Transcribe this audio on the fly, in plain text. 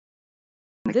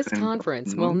This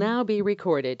conference will now be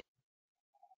recorded.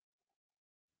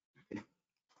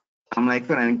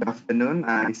 Assalamualaikum and good afternoon.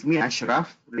 It's me, Asyraf,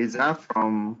 Reeza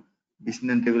from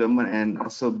Business Development and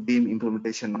also BIM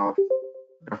implementation of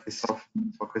Graphisoft,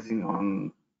 focusing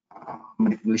on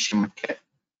Malaysia market.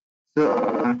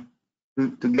 So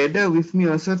together with me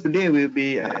also today will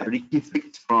be Ricki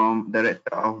Fritz from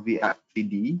Director of VR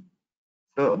 3D.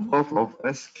 So both of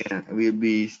us will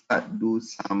be start do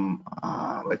some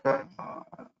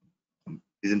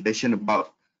presentation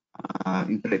about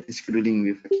interactive scheduling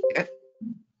with Archicad.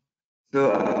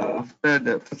 So after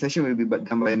the first session will be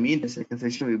done by me, the second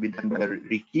session will be done by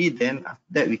Ricki. Then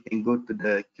after that we can go to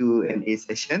the Q&A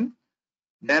session.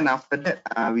 Then after that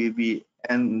we will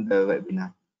end the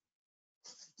webinar.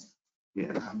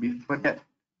 Yeah, before that,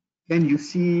 can you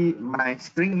see my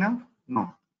screen now?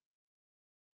 No.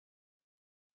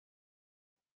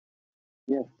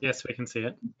 Yes. Yes, we can see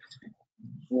it.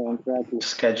 Yeah, exactly.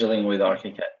 Scheduling with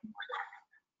Archicad.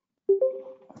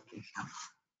 Okay.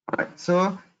 All right.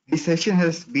 So this session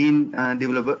has been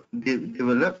developed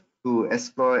to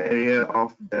explore area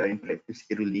of the interactive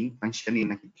scheduling function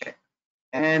in Archicad,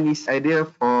 and it's ideal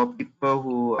for people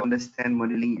who understand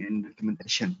modeling and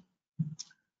documentation,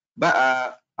 but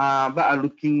are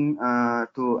looking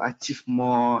to achieve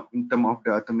more in terms of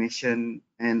the automation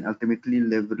and ultimately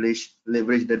leverage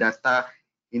the data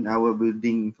in our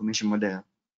building information model.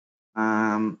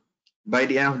 By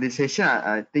the end of this session,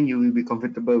 I think you will be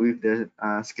comfortable with the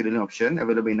scheduling option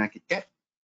available in Archicad.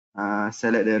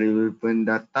 Select the relevant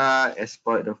data,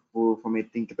 exploit the full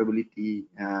formatting capability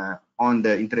on the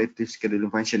interactive scheduling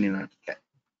function in Archicad.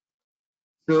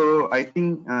 So I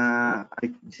think I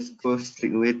just go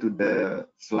straight away to the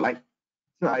slide.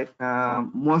 So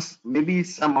maybe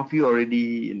some of you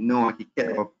already know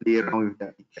Archicad or play around with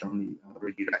the Archicad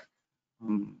already, right?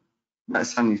 But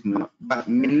some is not. But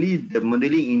mainly the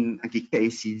modeling in Archicad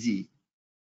is easy.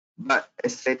 But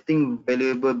extracting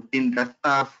valuable BIM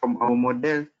data from our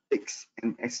model takes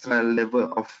an extra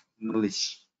level of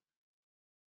knowledge.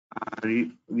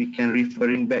 We can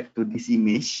referring back to this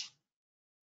image.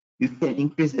 You can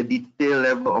increase the detail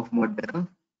level of model,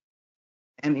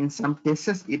 and in some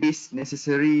cases it is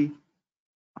necessary,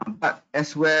 but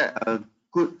as well a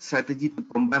good strategy to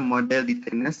combine model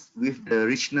detailness with the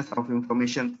richness of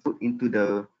information put into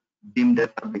the BIM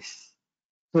database.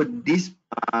 So this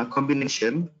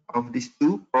combination of these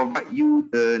two provide you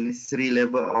the necessary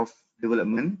level of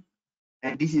development,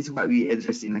 and this is what we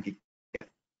address in Archicad.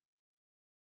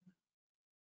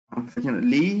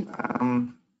 Unfortunately,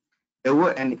 the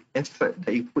work and effort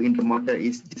that you put in the model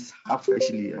is just half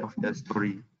actually of the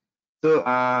story. So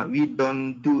we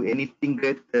don't do anything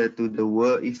greater to the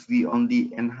work if we only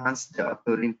enhance the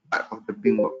apparent part of the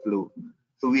BIM workflow.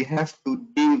 So we have to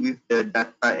deal with the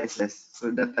data access. So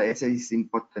data access is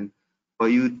important for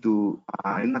you to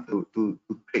to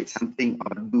create something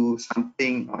or do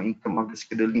something or in terms of the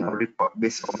scheduling or report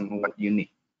based on what you need.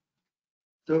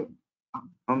 So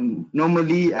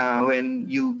normally when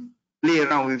you play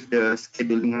around with the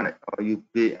scheduling, right, or you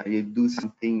do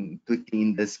something tweaking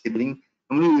in the scheduling,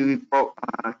 normally we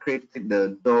create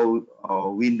the door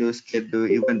or window schedule,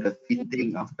 even the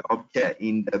fitting of the object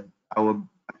in our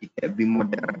BIM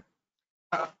model.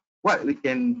 What we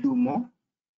can do more?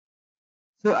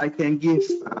 So I can give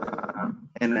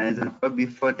an example.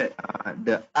 Before that,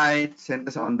 the I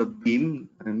centers on the BIM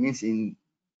means in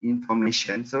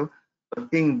information. So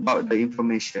talking about the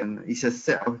information is a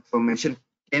set of information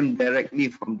came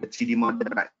directly from the 3D model,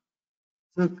 right?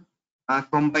 So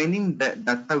combining that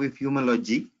data with human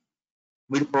logic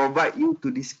will provide you to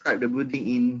describe the building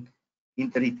in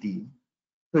entirety.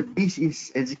 So this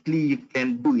is exactly you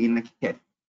can do in Archicad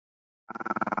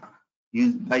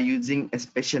by using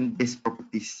expression-based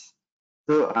properties.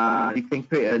 So you can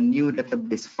create a new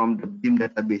database from the BIM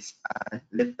database.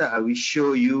 Later I will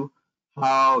show you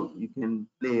how you can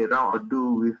play around or do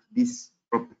with this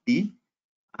property.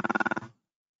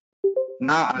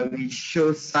 Now I will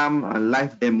show some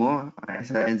live demo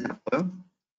as an example.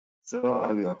 So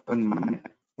I will open my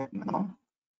Archicad now.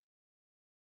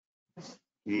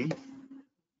 Okay.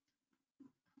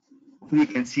 Hopefully you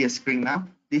can see a screen now.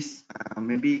 This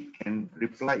maybe can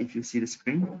reply if you see the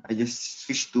screen. I just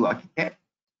switch to Archicad.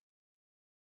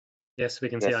 Yes, we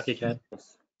can see Archicad.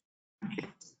 Okay.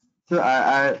 So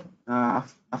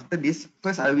after this,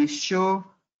 first I will show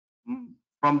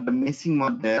from the missing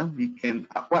model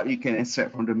what you can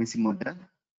extract from the missing model.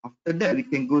 After that, we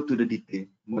can go to the detail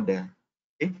model.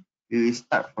 Okay, we will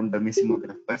start from the missing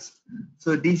model first.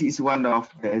 So this is one of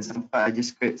the example. I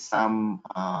just create some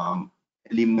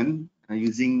element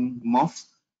using morphs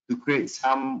to create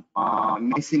some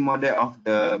missing model of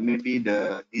the maybe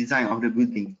the design of the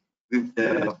building with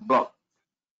the block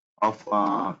of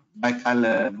by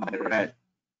color, by red,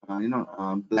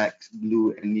 black,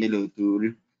 blue, and yellow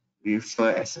to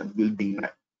refer as a building,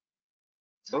 right?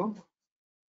 So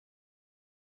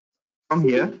from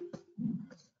here,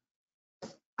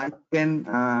 I can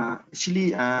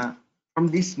actually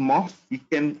from this morph, you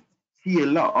can see a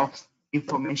lot of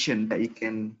information that you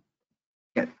can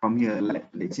get from here. Like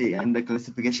let's say under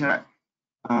classification, right?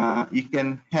 You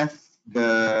can have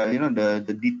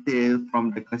the detail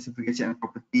from the classification and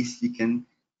properties. You can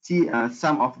see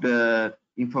some of the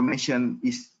information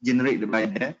is generated by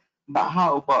there. But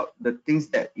how about the things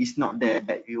that is not there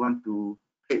that you want to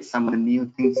create some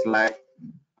new things like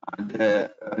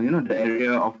the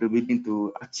area of the building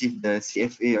to achieve the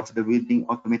CFA of the building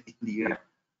automatically, right?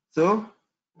 So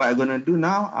what I'm gonna do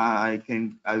now, I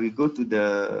will go to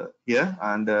the here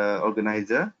and the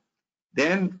organizer.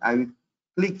 Then I will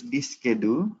click this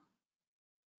schedule.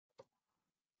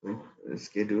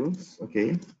 Schedules,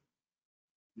 okay.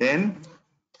 Then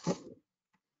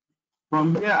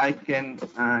from here I can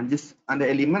just under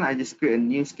element I just create a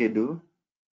new schedule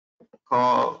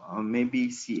called maybe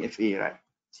CFA, right?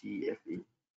 CFA.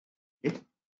 Okay.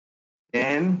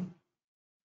 Then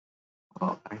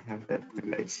I have that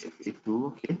maybe like CFA2.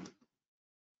 Okay.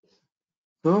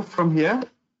 So from here,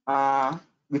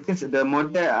 because the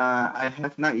model I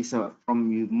have now is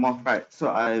from morph, right? So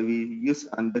I will use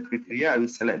under criteria. I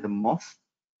will select the morph.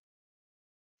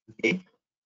 Okay.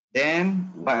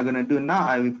 Then what I'm gonna do now,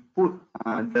 I will put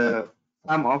the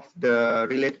some of the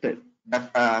related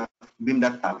data, BIM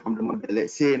data from the model.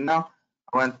 Let's say now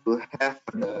I want to have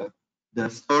the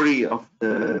story of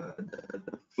the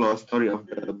floor story of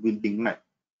the building, right?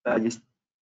 So I just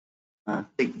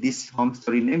take this home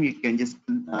story name. You can just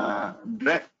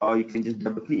drag or you can just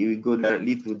double click. You will go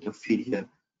directly to the field here.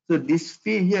 So this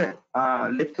field here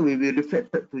later will be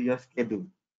reflected to your schedule.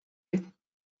 Okay?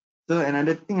 So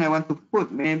another thing I want to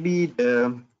put maybe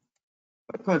the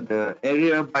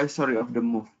area by story of the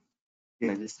move.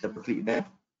 Yeah, just double click there.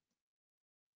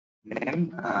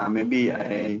 Then maybe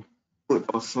I put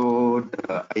also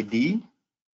the ID,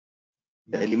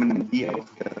 the element ID of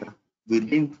the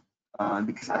building,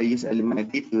 because I use element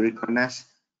ID to recognize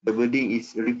the building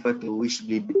is referred to which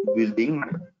building.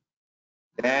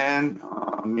 Then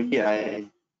maybe I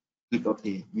click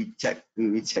OK. We check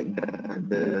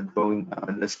the drawing,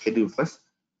 the schedule first.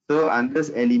 So under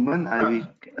element, I will.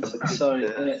 Sorry,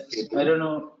 I don't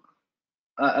know.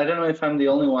 I don't know if I'm the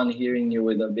only one hearing you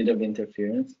with a bit of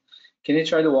interference. Can you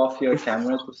try to off your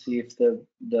camera to see if the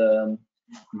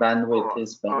bandwidth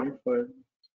is better for?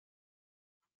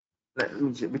 Let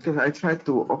me check, because I tried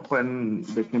to open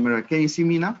the camera. Can you see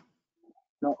me now?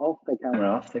 No, off the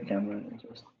camera. Off the camera.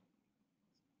 Just...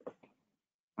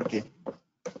 Okay.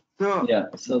 So yeah.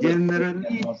 So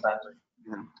generally,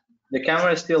 the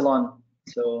camera is still on.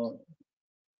 So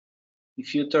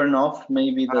if you turn off,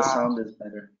 maybe the sound is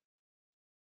better.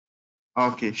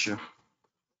 Okay, sure.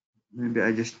 Maybe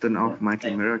I just turn off my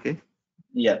camera, okay?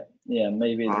 Yeah,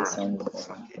 maybe the sound is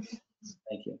better. Okay.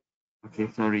 Thank you. Okay,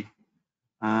 sorry.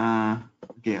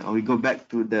 Okay, we go back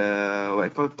to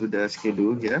the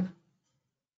schedule here.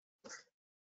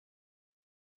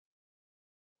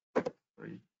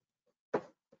 Sorry.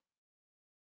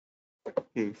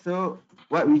 Okay, so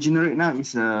what we generate now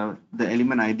is the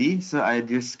element ID. So I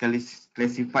just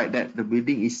classified that the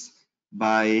building is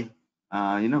by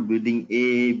building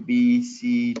A, B,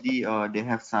 C, D, or they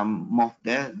have some morph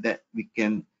there that we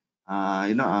can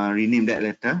rename that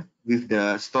letter with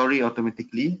the story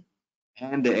automatically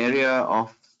and the area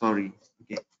of story.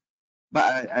 Okay,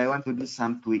 but I want to do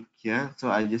some tweak here,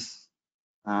 so I just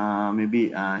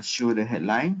maybe show the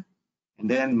headline and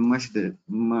then merge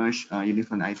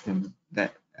uniform item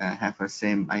that have a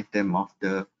same item of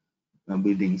the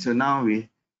building. So now we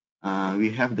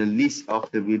have the list of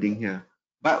the building here.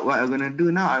 But what I'm gonna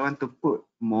do now, I want to put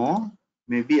more.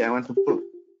 Maybe I want to put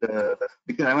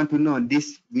because I want to know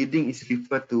this building is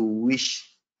referred to which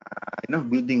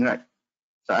building, right?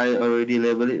 So I already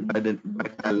label it by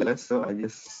color. So I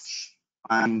just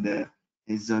find the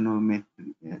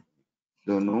isonometry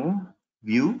zono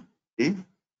view. Okay,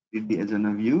 with the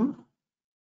zono view.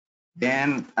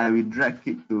 Then I will drag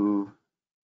it to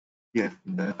here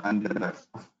before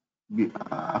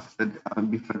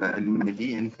the element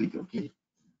ID and click OK.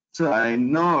 So I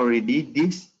know already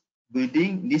this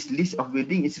list of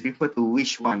building is referred to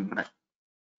which one, right?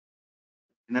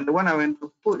 Another one I want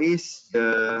to put is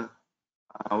the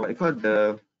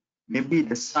maybe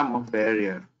the sum of the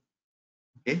area.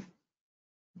 Okay.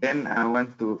 Then I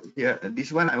want to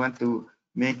this one I want to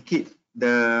make it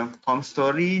the form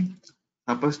story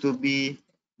supposed to be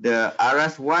the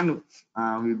RS1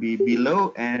 will be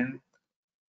below, and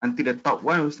until the top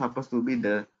one was supposed to be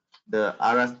the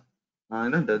RS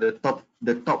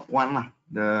the top one lah.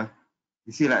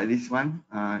 You see like this one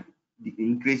the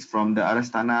increase from the RS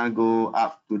Tanah go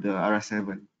up to the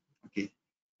RS7. Okay,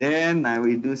 then I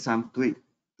will do some tweak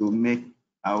to make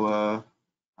our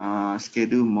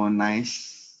schedule more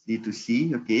nicely to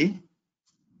see. Okay.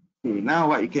 Okay, now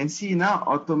what you can see now,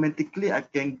 automatically I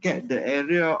can get the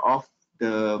area of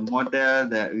the model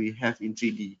that we have in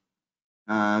 3D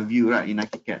view, right, in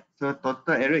Archicad. So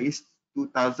total area is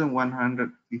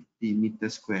 2,150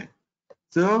 meters square.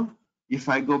 So if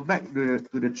I go back to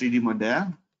the 3D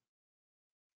model,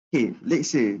 okay, let's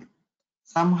say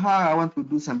somehow I want to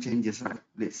do some changes, right?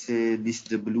 Let's say this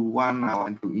the blue one, I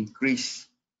want to increase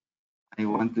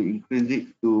it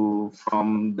to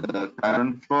from the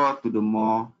current floor to the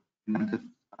more to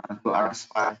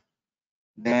RS5.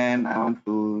 Then I want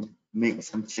to make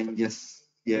some changes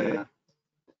here.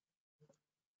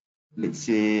 Let's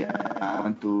say I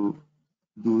want to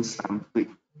do some tweak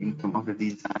in terms of the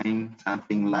design,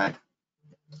 something like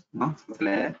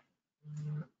flat.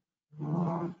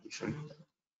 Sorry.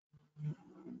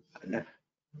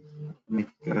 Make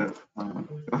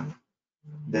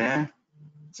there.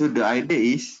 So the idea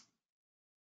is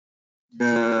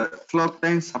the floor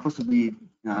plan is supposed to be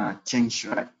changed,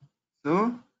 right?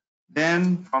 So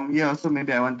then from here also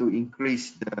maybe I want to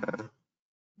increase the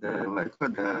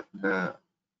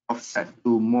offset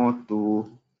to more to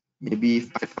maybe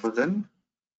 5,000.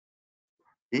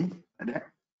 Okay, like that.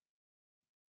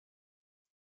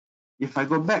 If I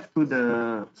go back to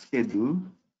the schedule,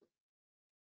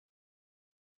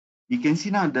 you can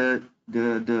see now the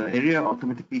area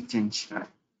automatically changed, right?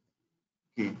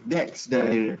 Okay, that's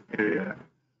the area.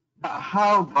 But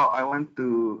how about I want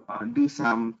to do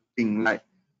something like,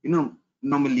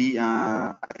 normally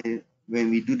when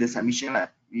we do the submission,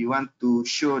 like, we want to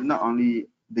show not only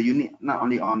the unit, not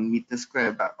only on meter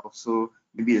square, but also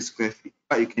maybe a square feet.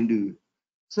 What you can do.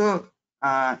 So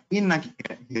in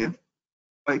Archicad here,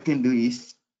 what you can do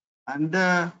is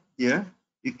under here,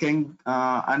 you can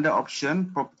under option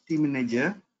property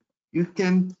manager, you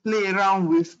can play around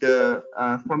with the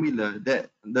formula, that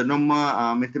the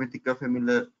normal mathematical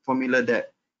formula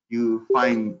that you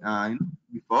find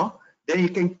before. Then you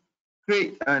can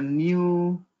create a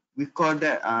new, we call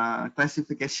that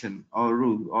classification or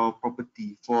rule or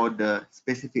property for the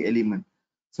specific element.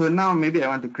 So now maybe I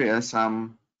want to create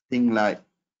something like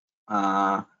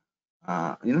a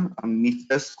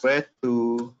meter square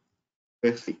to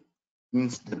square feet,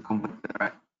 means the converter,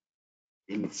 right?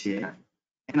 Okay, let's see.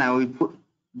 And I will put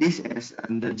this as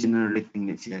under generating,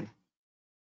 let's say.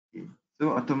 Okay.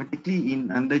 So automatically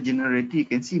in under generating, you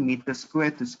can see meter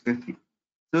square to square feet.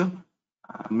 So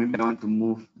maybe I want to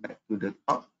move back to the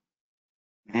top,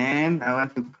 and I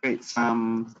want to create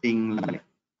something like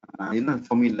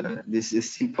formula. This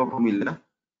is simple formula.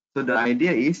 So the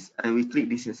idea is I will click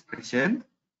this expression,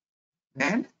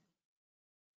 and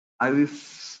I will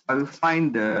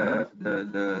find the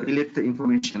related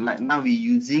information. Like now we're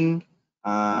using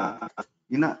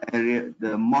area,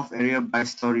 the morph area by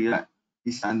story, right?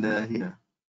 Is under here.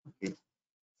 Okay.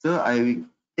 So I will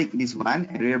take this one,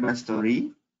 area by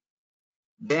story.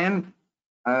 Then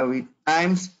I will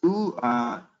times two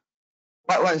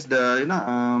what is the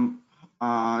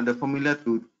the formula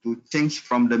to change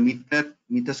from the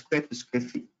meter square to square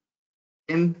feet.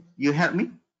 Can you help me,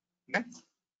 guys?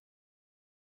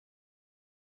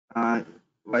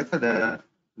 What is the,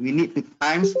 we need to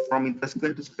times from meter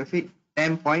square to square feet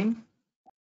 10 point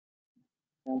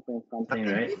something,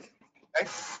 right? Right?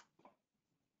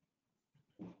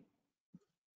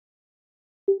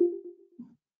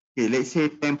 Okay, let's say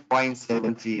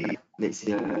 10.73. Let's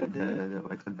say the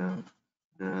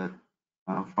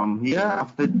from here.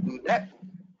 After do that,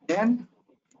 then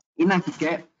in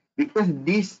Archicad, because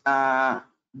this what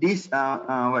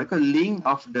I call link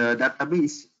of the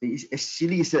database is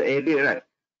actually is an array, right?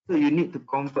 So you need to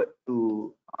convert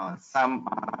to some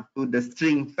to the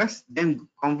string first, then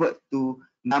convert to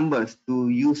numbers to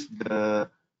use the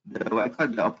what I call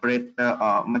the operator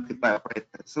or multiply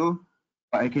operator. So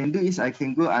what I can do is I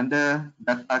can go under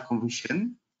data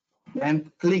conversion,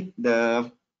 then click the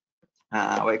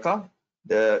what I call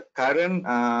the current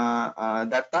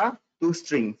data to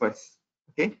string first.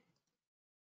 Okay.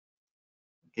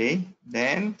 Okay.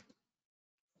 Then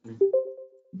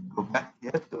go back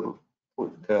here to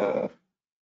put the.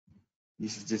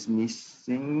 This is just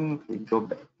missing. Okay, go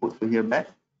back. Put to here back.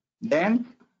 Then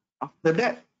after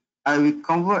that, I will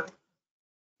convert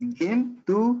again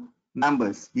to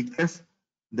numbers, because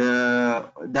the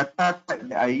data type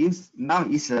that I use now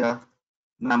is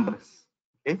numbers.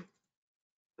 Okay,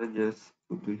 so just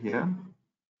go to here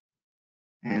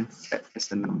and set as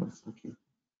the numbers. Okay,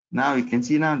 now you can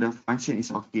see now the function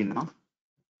is okay now.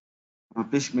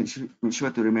 Please make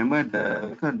sure to remember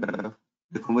the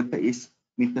converter is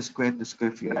meter square to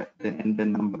square feet, right? And the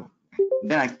number.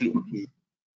 Then I click OK.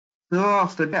 So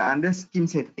after that, under scheme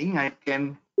setting, I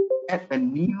can add a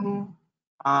new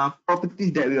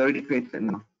properties that we already created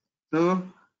now. So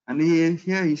under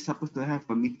here is supposed to have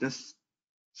a meters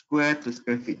square to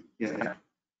square feet. Yeah.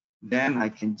 Then I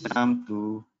can jump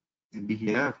to maybe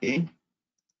here. Okay.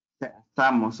 Set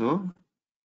sum also,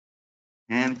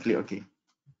 and click OK.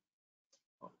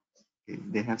 Okay,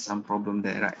 they have some problem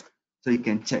there, right? So you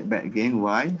can check back again.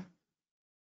 Why?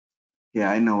 Yeah,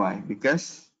 I know why.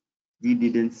 Because we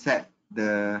didn't set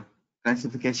the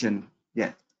classification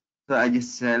yet. So I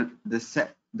just set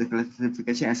the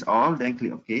classification as all, then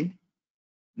click OK.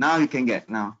 Now you can get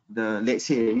let's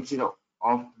say instead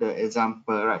of the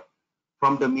example, right?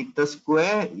 From the meter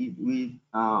square, we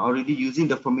are already using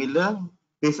the formula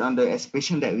based on the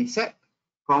expression that we set.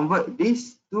 Convert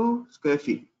this to square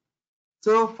feet.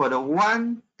 So for the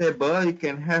one table, you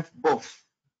can have both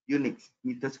units,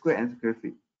 meter square and square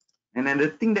feet. And then the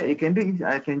thing that you can do is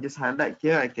I can just highlight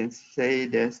here. I can say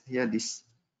there's here this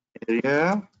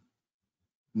area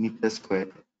meter square.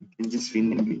 You can just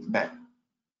rename it back,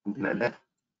 something like that.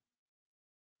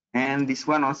 And this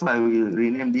one also I will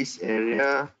rename this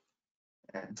area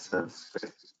as a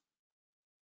square.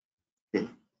 Okay.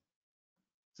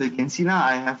 So you can see now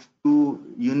I have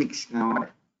two units now.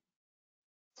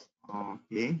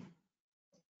 Okay.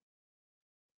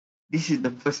 This is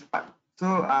the first part.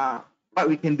 So what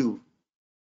we can do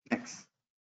next?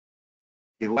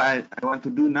 Okay, what I want to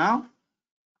do now,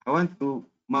 I want to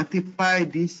multiply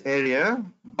this area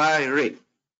by rate.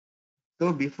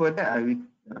 So before that, I will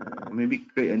maybe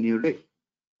create a new rate,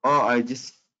 or I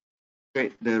just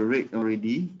create the rate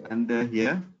already under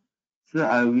here. So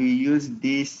I will use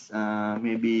this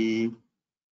maybe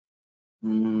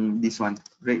this one,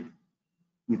 rate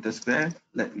meter square.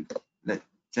 Let's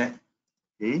check.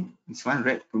 Okay, this one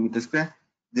rate per meter square.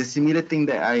 The similar thing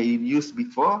that I used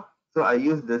before. So I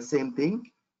use the same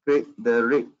thing, create the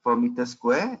rate for meter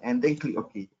square, and then click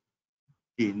OK.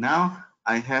 Okay, now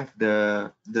I have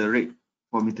the rate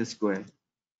for meter square.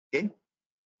 Okay.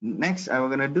 Next, I'm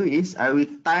gonna do is I will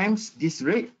times this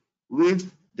rate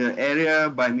with the area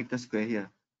by meter square here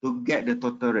to get the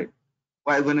total rate.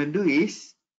 What I'm gonna do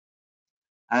is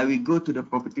I will go to the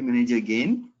property manager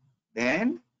again.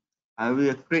 Then I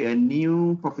will create a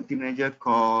new property manager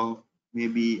called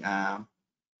maybe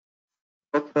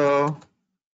total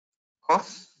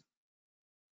cost.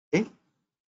 Okay.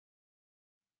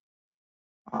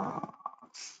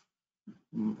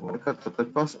 What is total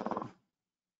cost?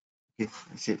 Okay,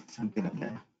 I said something like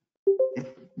that. Okay.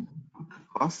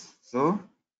 Cost. So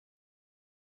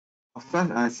of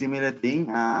course, similar thing.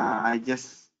 I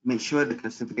just make sure the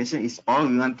classification is all.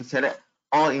 We want to select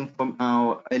all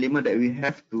element that we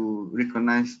have to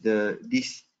recognize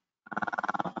this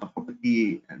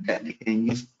property that they can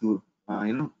use to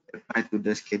apply to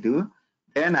the schedule.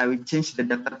 Then I will change the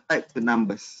data type to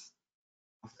numbers.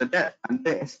 After that,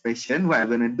 under expression, what I'm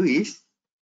gonna do is,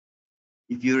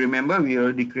 if you remember, we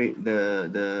already create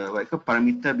the what called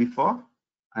parameter before.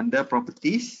 Under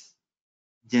properties,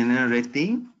 general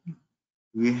rating,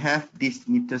 we have this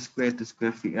meter square to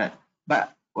square feet, right?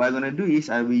 But what I'm gonna do is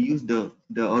I will use the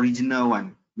original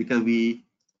one because we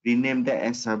renamed that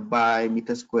as a by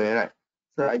meter square, right?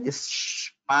 So I just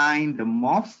find the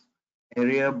morph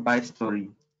area by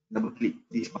story. Double click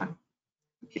this one.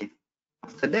 Okay.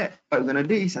 After that, what I'm gonna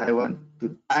do is I want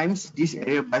to times this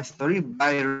area by story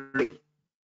by rate.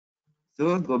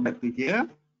 So go back to here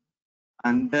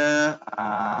under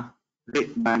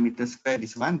rate by meter square.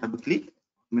 This one double click.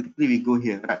 Automatically we go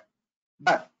here, right?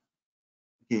 But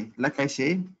okay, like I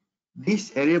say,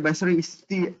 this area by story is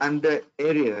still under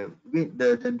area. With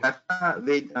the data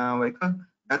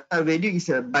data value is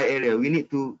a by area. We need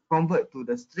to convert to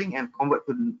the string and convert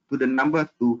to the number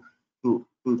to do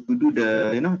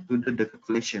the to do the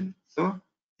calculation. So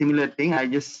similar thing, I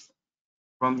just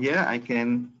from here I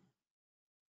can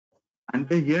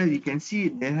under here you can see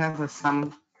they have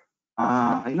some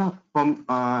from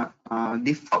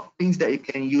default things that you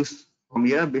can use from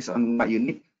here based on what you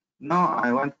need. Now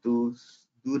I want to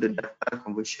do the data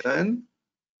conversion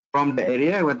from the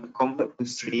area. I want to convert to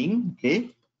string. Okay,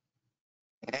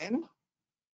 and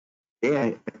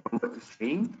I convert to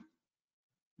string.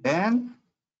 Then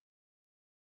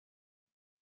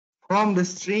from the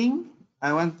string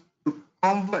I want to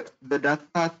convert the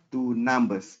data to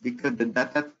numbers because the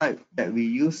data type that we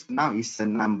use now is a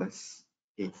numbers.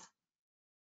 Okay.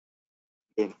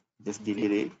 Okay. Just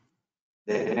delete it.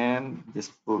 Then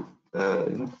just put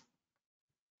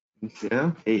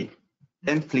here. Okay.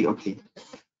 Then click OK.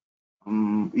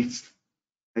 If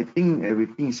I think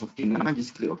everything is okay now,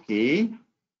 just click OK.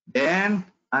 Then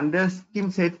under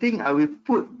scheme setting, I will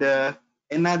put the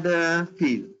another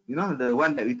field. You know, the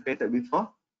one that we created before.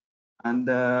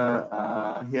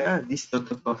 Under here, this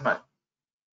total cost, right?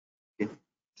 Okay.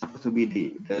 Supposed to be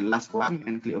the last one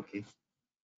and click OK.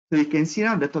 So you can see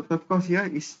now the total cost here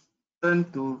is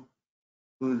turned to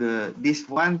the this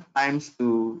one times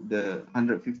to the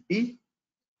 150.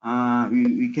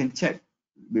 We can check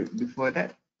before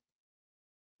that.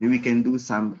 We can do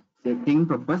some checking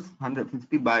purpose.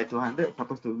 150 by 200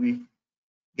 supposed to we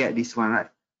get this one, right?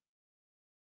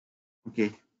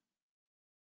 Okay.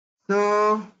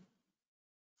 So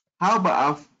how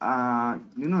about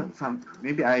you know, some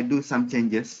maybe I do some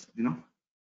changes. You know,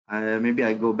 maybe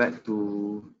I go back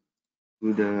to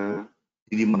the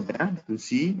 3D model to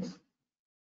see.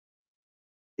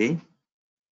 Okay.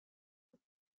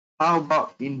 How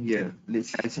about in here?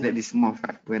 Let's say I select this morph.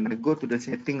 Right? When I go to the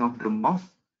setting of the morph,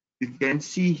 you can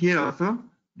see here also.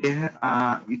 They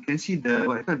have, you can see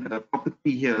the the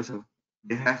property here also.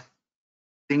 They have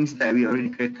things that we already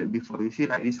created before. You see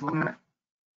like this one, right?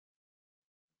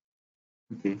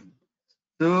 Okay.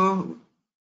 So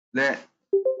let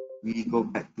we go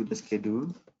back to the schedule.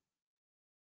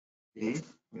 Okay.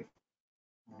 Wait.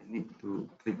 I need to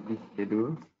click this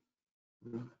schedule.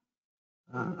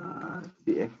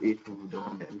 CFA2, the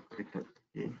one that we created.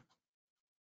 Okay.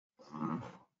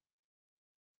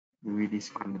 Maybe this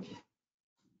one.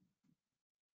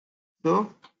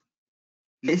 So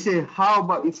let's say, how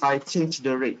about if I change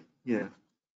the rate here?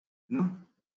 No.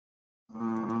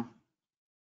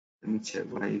 Let me check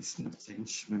why it's not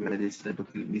changed. Maybe I just double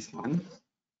click this one.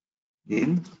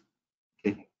 Again.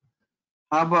 Okay.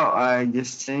 How about I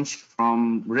just change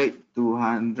from rate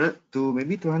 200 to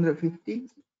maybe 250?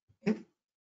 Okay.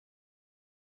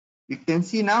 You can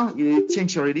see now it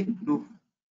changed already to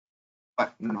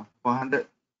what? No, 400,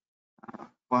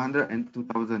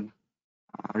 402,000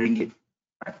 ringgit.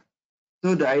 Right.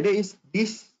 So the idea is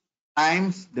this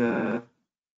times the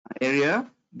area,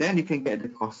 then you can get the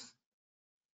cost.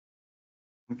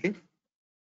 Okay.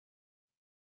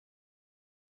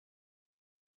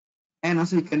 And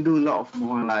also you can do a lot of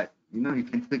more, like, you know, you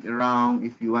can click around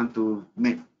if you want to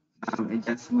make some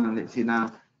adjustment. Let's say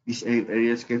now this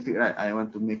area graphic, right? I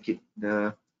want to make it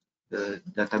the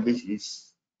database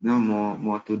is, you know,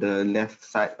 more to the left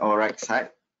side or right side.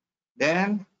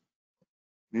 Then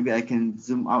maybe I can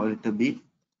zoom out a little bit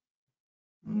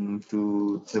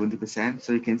to 70%.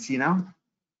 So you can see now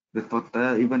the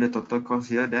total, even the total cost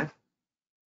here there.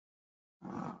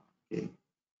 Okay.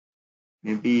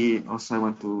 Maybe also I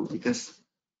want to, because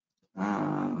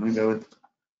maybe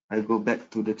I go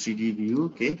back to the 3D view.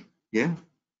 Okay. Yeah.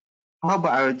 How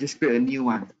about I just create a new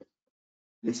one?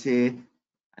 Let's say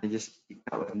I just pick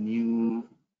out a new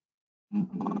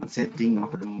setting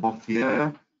of the morph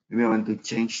here. Maybe I want to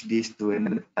change this to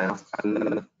another type of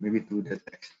color, maybe to the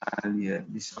textile here,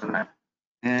 this one, right?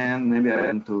 And maybe I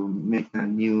want to make a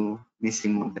new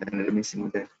missing model, another missing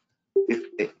model.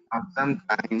 50,000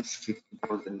 times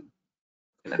 50,000.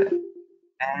 Like that.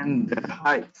 And the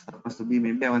height supposed to be,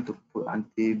 maybe I want to put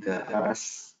until the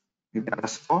RS, maybe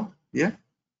RS4, yeah.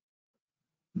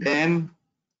 Then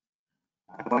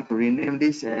I want to rename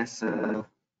this as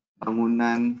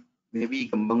bangunan, maybe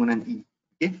bangunan E,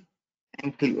 okay,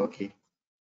 and click OK.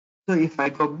 So if I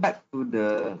go back to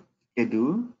the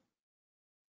schedule,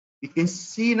 you can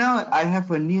see now I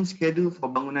have a new schedule for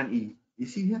bangunan E. You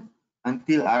see here,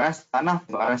 until Aras Tanah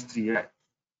to Aras 3, right?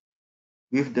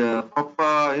 With the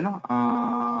proper, you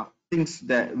know, things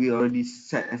that we already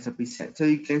set as a preset. So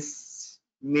you can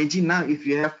imagine now if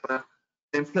you have a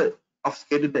template of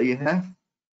schedule that you have,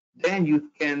 then you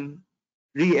can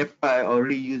reapply or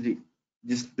reuse it.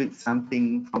 Just pick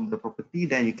something from the property,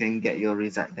 then you can get your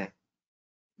result there.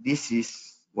 This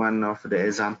is one of the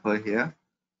example here.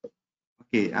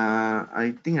 Okay,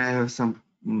 I think I have some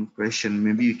question.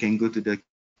 Maybe you can go to the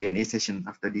Q&A session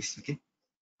after this. Okay.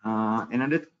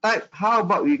 Another type. How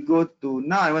about we go to,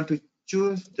 now I want to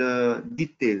choose the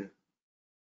detail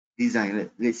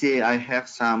design. Let's say I have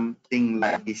something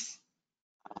like this.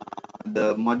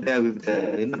 The model with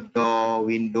the, you know, door,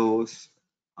 windows,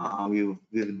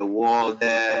 with the wall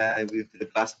there, with the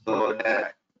glass door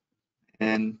there,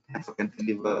 and have a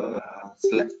cantilever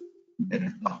slab at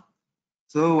the top.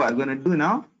 So what I'm gonna do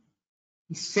now,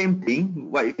 same thing.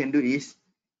 What you can do is,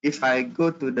 if I go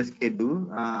to the schedule,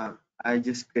 I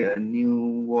just create a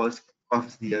new walls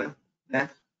cost here.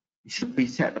 That is a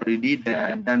preset already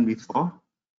that I've done before.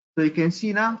 So you can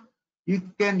see now, you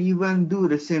can even do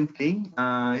the same thing.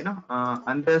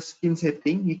 Under scheme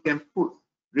setting, you can put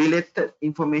related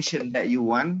information that you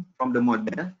want from the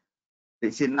model.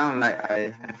 Let's say now, like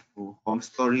I have home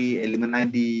story, element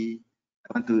ID.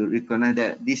 I want to recognize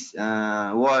that this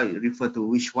wall refer to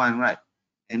which one, right?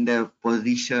 And the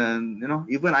position,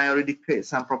 even I already create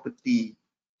some property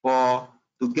to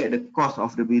get the cost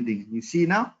of the building. You see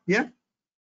now, yeah?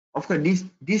 Of course,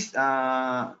 this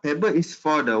table is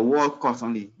for the wall cost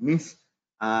only. Means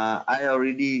I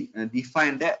already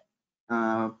defined that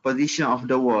position of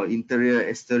the wall, interior,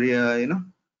 exterior,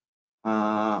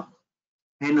 uh,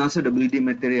 and also the building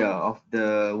material of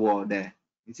the wall there.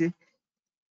 You see,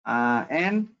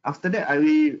 and after that, I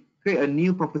will create a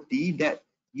new property that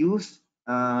use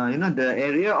the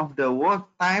area of the wall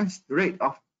times rate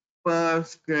of per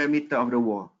square meter of the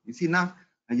wall. You see now,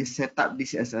 I just set up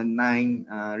this as a 9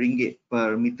 ringgit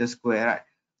per meter square, right?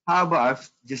 How about I've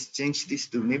just changed this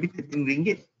to maybe 13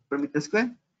 ringgit per meter square?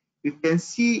 You can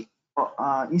see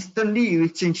instantly it will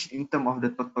change in terms of the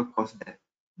total cost there.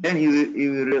 Then it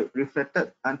will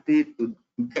reflected until to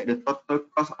get the total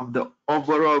cost of the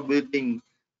overall building.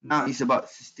 Now it's about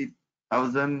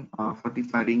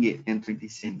 60,045 ringgit and 20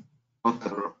 cents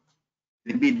total.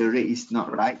 Maybe the rate is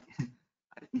not right. I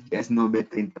think there's no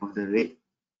better in terms of the rate.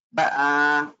 But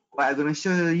what I'm gonna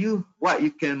show you what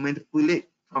you can manipulate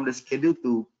from the schedule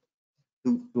to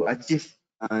achieve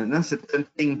certain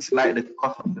things like the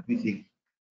cost of the building.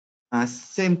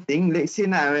 Same thing. Let's say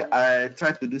now I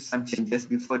try to do some changes.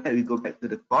 Before that, we go back to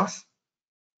the cost.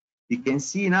 You can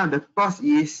see now the cost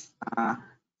is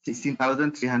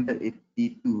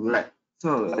 16,382, right?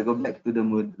 So I go back to the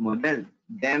model.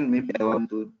 Then maybe I want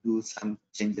to do some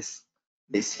changes.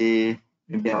 Let's say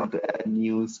maybe I want to add a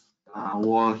new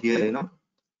wall here,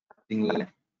 something like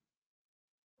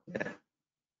that.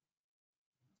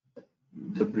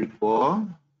 The brick wall,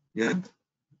 yeah,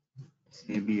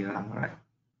 maybe right.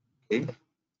 Okay.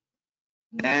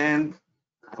 Then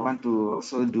I want to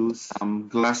also do some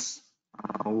glass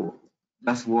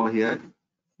wall here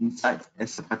inside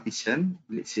as a partition.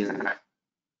 Let's say like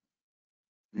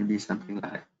maybe something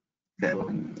like that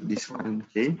one, this one,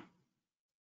 okay.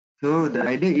 So the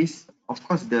idea is, of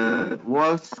course, the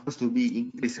wall supposed to be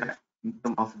increased, right, in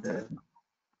terms of the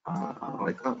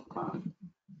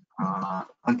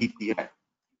quantity, right?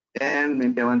 Then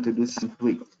maybe I want to do some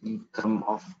tweak in terms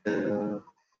of the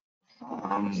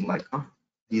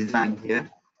design here.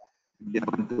 Maybe I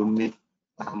want to make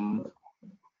some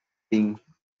thing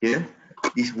here.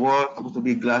 This wall supposed to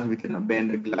be glass. We cannot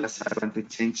bend the glass. I want to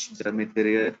change the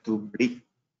material to brick.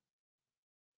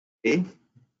 Okay.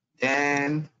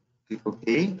 Then click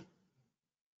OK.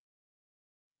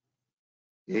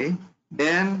 Okay.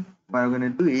 Then what I'm gonna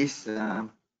do is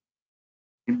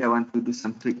maybe I want to do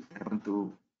some trick. I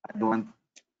don't want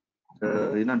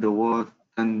the wall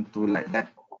turn to like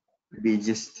that. Maybe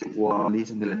just wall only,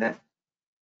 something like that.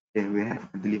 Then we have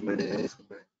to deliver the.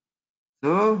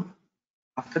 So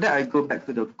after that, I go back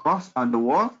to the cost on the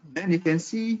wall. Then you can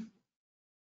see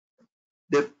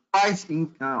the price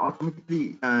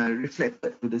automatically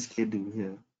reflected to the schedule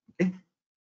here. Okay.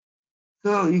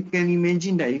 So you can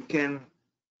imagine that you can,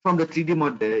 from the 3D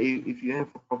model, if you have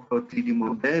a proper 3D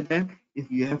model, then if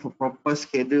you have a proper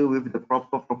schedule with the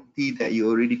proper property that you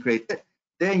already created,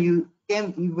 then you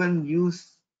can even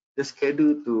use the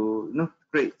schedule to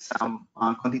create some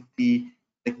quantity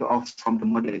taken off from the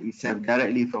model itself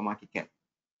directly from Archicad.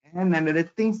 And another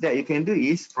things that you can do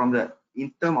is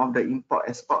in terms of the import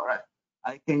export, right?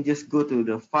 I can just go to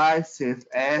the file, save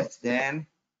as, then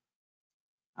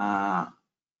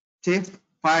save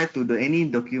file to any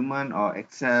document or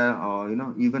Excel or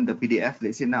even the PDF.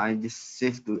 Let's say now I just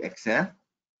save to Excel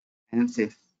and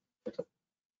save.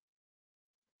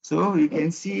 So you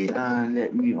can see,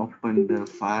 let me open the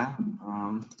file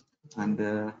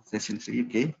under session 3.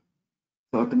 Okay.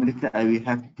 So automatically I will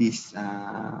have this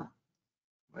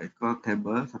what I call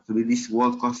table. So with this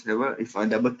wall cost table, if I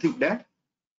double click that,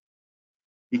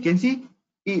 you can see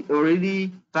it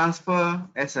already transfer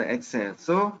as an Excel.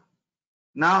 So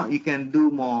now you can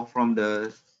do more from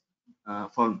the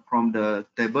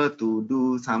table to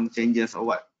do some changes or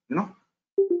what,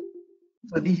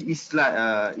 So this is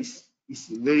like it's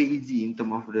very easy in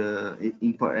terms of the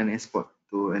import and export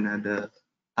to another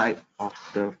type of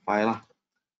the file.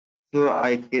 So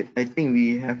I think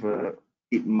we have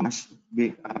it much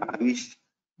big. Which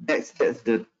that's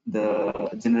the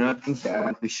general things that I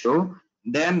want to show.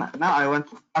 Then now I want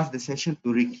to pass the session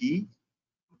to Ricki.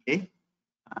 Okay.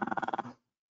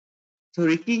 So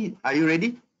Ricki, are you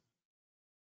ready?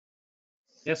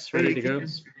 Yes, ready to go.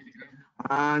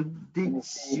 Did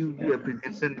you do a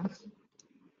presentation?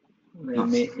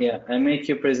 I make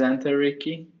you presenter,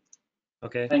 Ricki.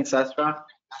 Okay. Thanks, Asyraf.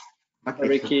 Okay,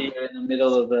 Ricki, you're in the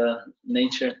middle of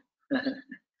nature.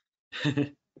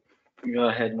 Go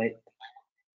ahead, mate.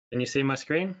 Can you see my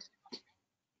screen?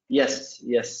 Yes,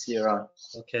 you're on.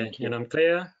 Okay, and I'm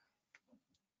clear.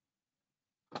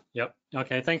 Yep.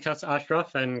 Okay, thanks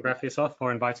Asyraf and Graphisoft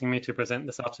for inviting me to present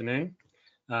this afternoon.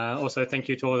 Also, thank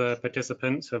you to all the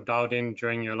participants who have dialed in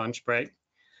during your lunch break.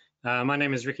 My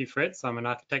name is Ricki Fritz. I'm an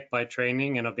architect by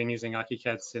training, and I've been using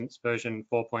Archicad since version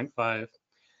 4.5.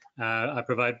 I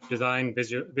provide design,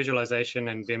 visualization,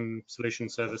 and BIM solution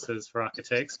services for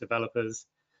architects, developers,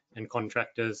 and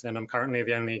contractors, and I'm currently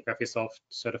the only Graphisoft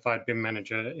certified BIM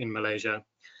manager in Malaysia.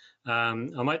 I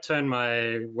might turn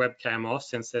my webcam off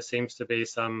since there seems to be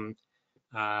some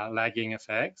lagging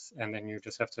effects, and then you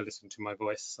just have to listen to my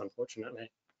voice, unfortunately.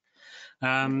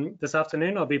 This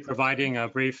afternoon, I'll be providing a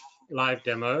brief live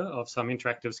demo of some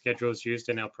interactive schedules used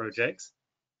in our projects.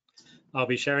 I'll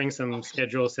be sharing some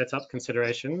schedule setup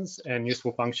considerations and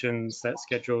useful functions that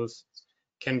schedules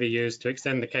can be used to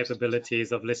extend the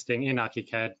capabilities of listing in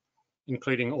Archicad,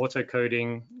 including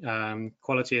autocoding,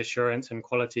 quality assurance and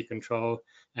quality control,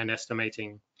 and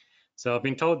estimating. So I've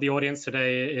been told the audience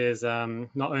today is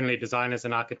not only designers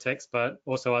and architects, but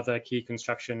also other key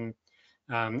construction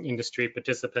industry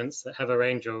participants that have a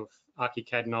range of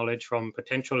Archicad knowledge, from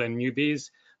potential and newbies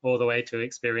all the way to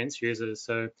experienced users.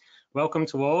 So welcome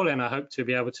to all, and I hope to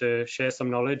be able to share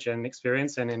some knowledge and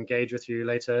experience and engage with you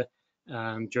later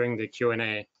during the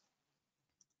Q&A.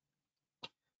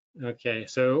 Okay,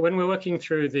 so when we're working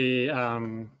through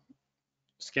the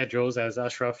schedules, as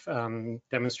Asyraf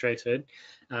demonstrated,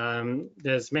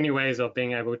 there's many ways of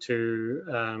being able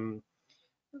to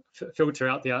filter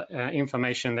out the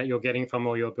information that you're getting from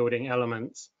all your building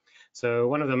elements. So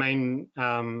one of the main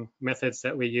methods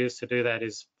that we use to do that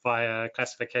is via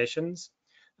classifications.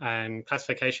 And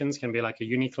classifications can be like a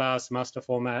uniclass, master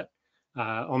format,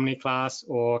 omniclass,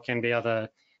 or can be other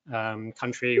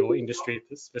country or industry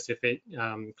specific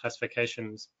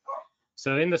classifications.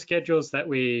 So in the schedules that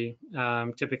we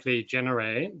typically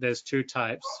generate, there's two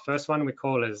types. First one we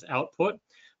call as output,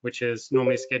 which is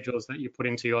normally schedules that you put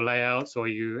into your layouts or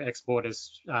you export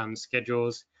as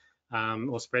schedules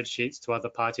or spreadsheets to other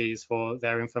parties for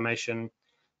their information,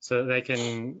 so they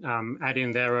can add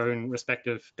in their own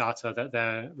respective data that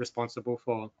they're responsible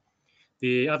for.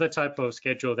 The other type of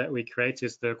schedule that we create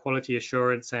is the quality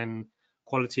assurance and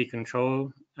quality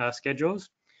control schedules.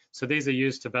 So these are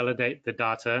used to validate the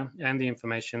data and the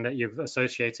information that you've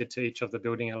associated to each of the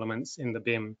building elements in the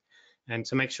BIM, and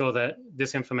to make sure that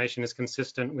this information is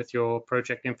consistent with your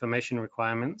project information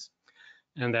requirements,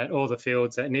 and that all the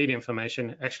fields that need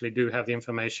information actually do have the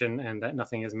information and that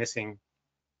nothing is missing.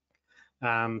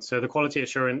 So the quality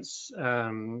assurance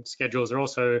schedules are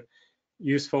also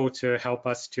useful to help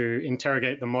us to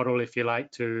interrogate the model, if you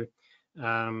like, to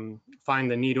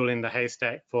find the needle in the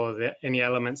haystack for any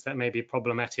elements that may be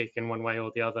problematic in one way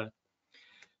or the other.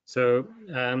 So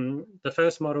the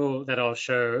first model that I'll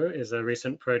show is a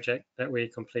recent project that we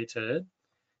completed.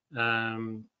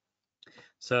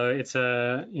 So it's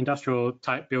a industrial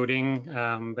type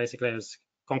building, basically has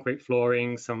concrete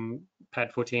flooring, some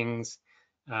pad footings,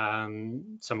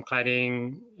 some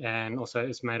cladding, and also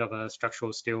it's made of a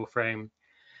structural steel frame.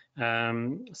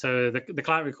 So the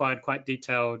client required quite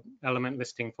detailed element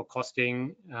listing for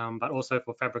costing, but also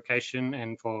for fabrication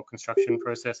and for construction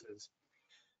processes.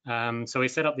 So we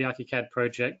set up the Archicad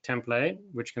project template,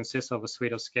 which consists of a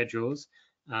suite of schedules,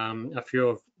 a few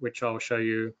of which I'll show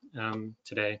you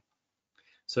today.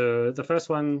 So the first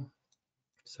one,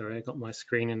 sorry, I got my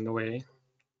screen in the way.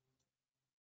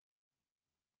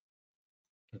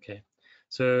 Okay,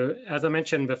 so as I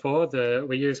mentioned before,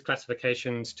 we use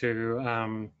classifications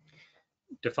to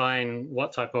define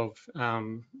what type of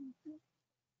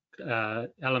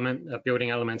building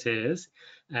element is.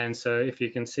 And so if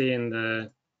you can see in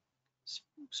the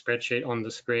spreadsheet on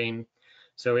the screen,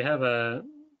 so we have a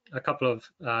couple of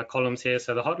columns here.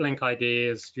 So the hot link ID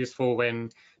is useful when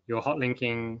you're hot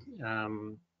linking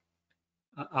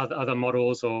other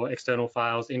models or external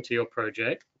files into your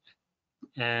project.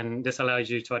 And this allows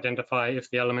you to identify if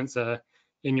the elements are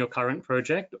in your current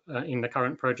project, in the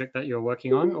current project that you're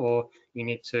working on, or you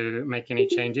need to make any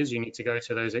changes, you need to go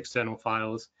to those external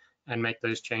files and make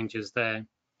those changes there.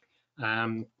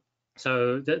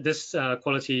 So this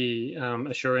quality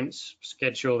assurance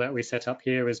schedule that we set up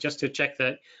here is just to check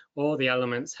that all the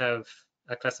elements have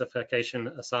a classification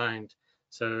assigned.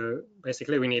 So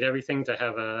basically we need everything to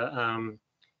have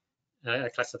a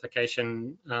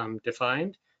classification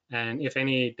defined, and if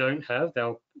any don't have,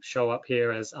 they'll show up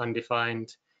here as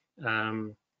undefined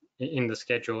in the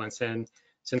schedule. And then,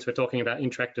 since we're talking about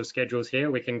interactive schedules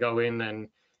here, we can go in and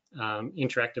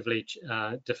interactively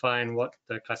define what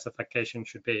the classification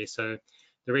should be. So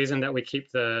the reason that we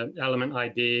keep the element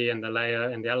ID and the layer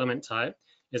and the element type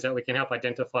is that we can help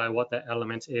identify what that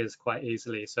element is quite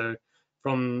easily. So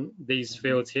from these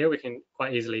fields here, we can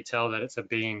quite easily tell that it's a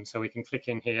beam. So we can click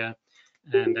in here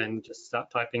and then just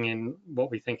start typing in what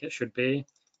we think it should be,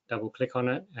 double click on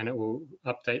it, and it will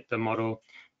update the model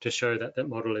to show that that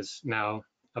model is now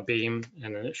a beam,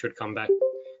 and then it should come back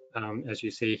as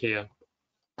you see here.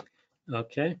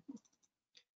 Okay,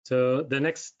 so the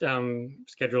next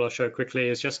schedule I'll show quickly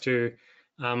is just to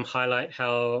highlight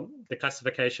how the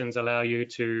classifications allow you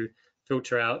to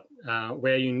filter out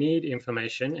where you need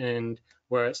information and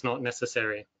where it's not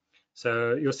necessary.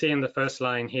 So you'll see in the first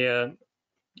line here,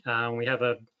 we have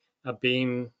a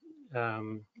beam.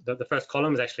 The first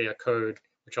column is actually a code,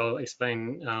 which I'll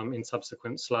explain in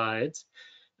subsequent slides.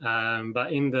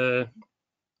 But in the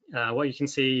what you can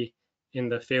see in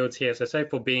the fields here, so say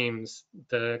for beams,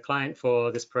 the client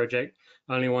for this project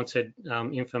only wanted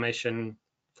information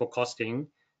for costing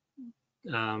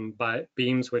by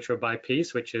beams which were by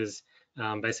piece, which is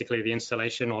basically the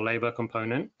installation or labor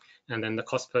component, and then the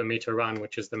cost per meter run,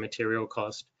 which is the material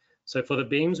cost. So for the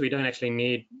beams, we don't actually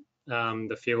need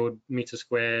the field meter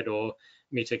squared or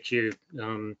meter cubed.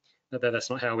 That's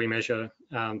not how we measure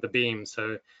the beam.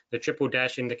 So the triple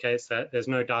dash indicates that there's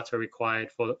no data required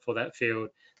for that field.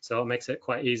 So it makes it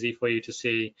quite easy for you to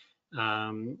see,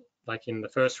 like in the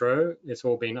first row, it's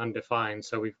all been undefined.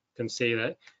 So we can see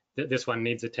that this one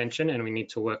needs attention and we need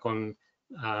to work on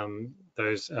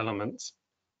those elements.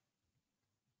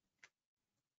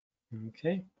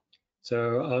 Okay,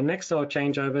 so next I'll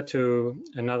change over to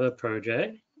another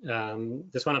project.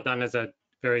 This one I've done as a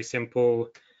very simple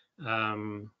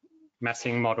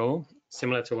massing model,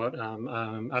 similar to what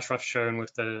Asyraf shown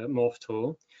with the morph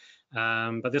tool.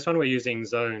 But this one we're using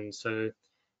zones. So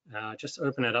just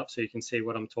open it up so you can see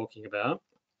what I'm talking about.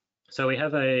 So we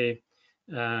have a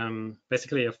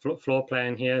basically a floor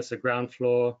plan here. It's a ground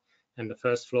floor and the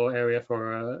first floor area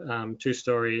for a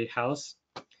two-story house.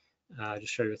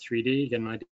 Just show you a 3D, get an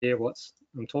idea of what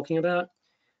I'm talking about.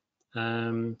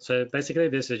 So basically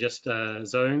this is just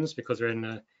zones because we're in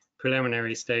the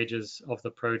preliminary stages of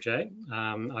the project.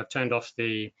 I've turned off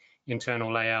the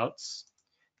internal layouts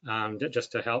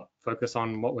just to help focus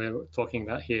on what we're talking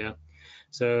about here.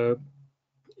 So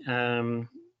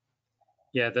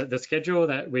yeah, the schedule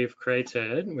that we've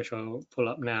created, which I'll pull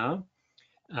up now,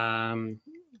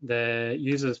 the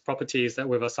user's properties that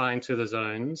we've assigned to the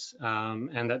zones,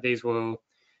 and that these will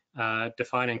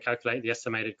define and calculate the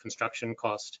estimated construction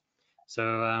cost. So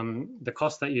the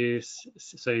cost that you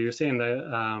see in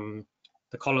the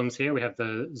columns here, we have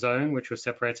the zone, which was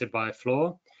separated by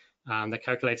floor, the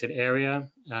calculated area,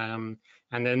 and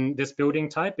then this building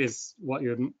type is what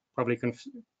you'd probably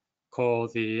call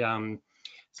the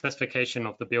specification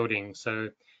of the building. So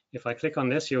if I click on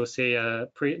this, you'll see a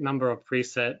number of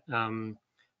preset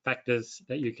factors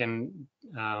that you can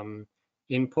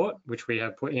input, which we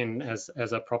have put in as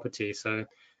a property. So,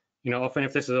 you know, often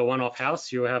if this is a one-off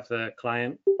house, you have the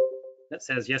client that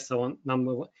says, yes, I want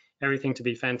everything to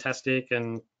be fantastic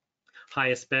and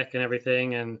higher spec and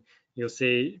everything. And you'll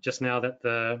see just now that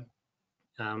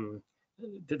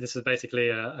this is basically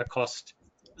a cost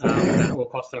that it will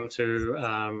cost them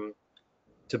to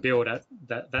build at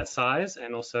that size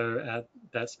and also at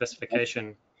that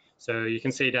specification. So you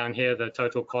can see down here the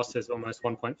total cost is almost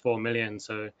 1.4 million.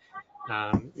 So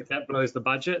if that blows the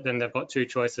budget, then they've got two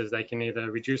choices. They can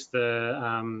either reduce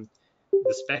the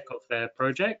spec of their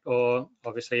project, or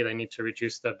obviously they need to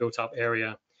reduce the built-up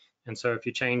area. And so if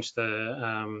you change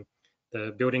the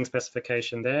building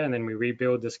specification there, and then we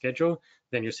rebuild the schedule,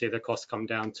 then you'll see the cost come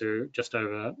down to just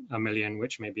over $1 million,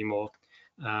 which may be more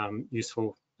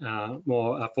useful,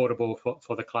 more affordable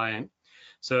for the client.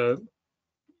 So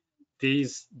the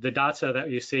data that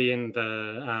you see in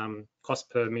the cost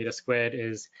per meter squared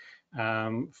is,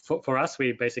 for us,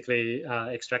 we basically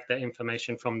extract that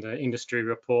information from the industry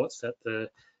reports that the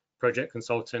project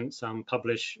consultants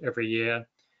publish every year.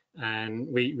 And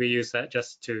we use that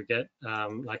just to get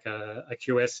like a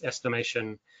QS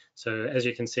estimation. So as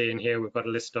you can see in here, we've got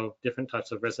a list of different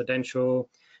types of residential,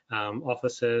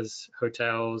 offices,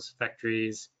 hotels,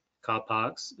 factories, car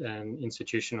parks, and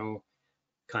institutional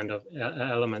kind of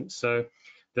elements. So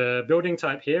the building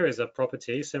type here is a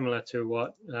property similar to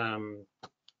what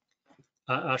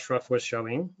Asyraf was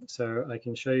showing. So I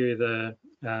can show you the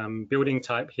building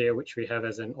type here, which we have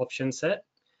as an option set.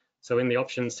 So in the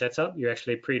option setup, you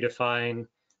actually predefine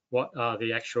what are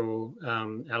the actual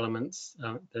elements,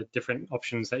 the different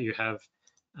options that you have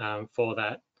for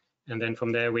that. And then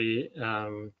from there, we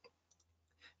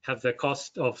have the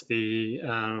cost of the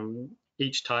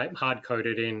each type hard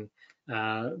coded in.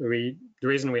 The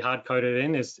reason we hard coded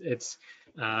in is it's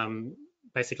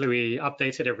basically we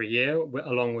update it every year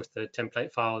along with the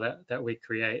template file that we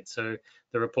create. So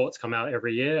the reports come out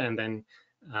every year, and then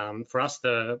for us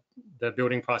the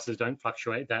building prices don't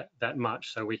fluctuate that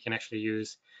much, so we can actually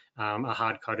use a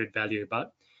hard coded value.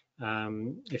 But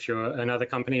if you're another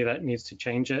company that needs to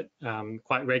change it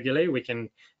quite regularly, we can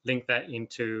link that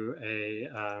into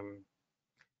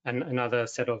another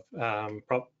set of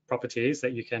properties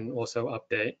that you can also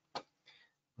update.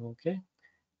 Okay,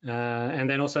 and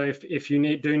then also if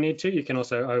you do need to, you can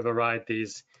also override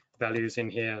these values in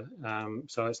here.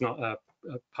 So it's not a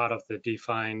part of the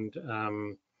defined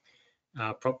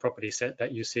property set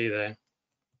that you see there.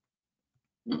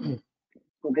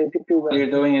 What you're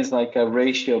doing is like a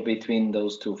ratio between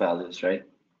those two values, right?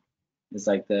 It's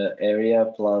like the area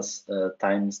plus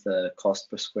times the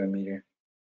cost per square meter.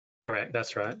 Correct,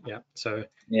 that's right, yeah. So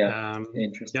yeah,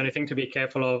 the only thing to be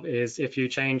careful of is if you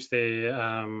change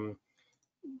the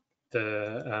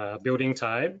building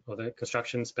type or the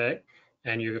construction spec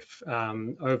and you've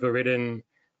overridden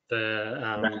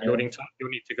the building type, you'll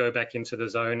need to go back into the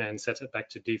zone and set it back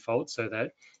to default so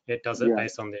that it does it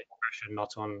based on the expression,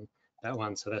 not on that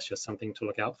one. So that's just something to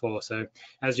look out for. So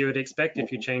as you would expect,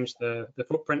 if you change the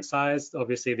footprint size,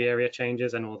 obviously the area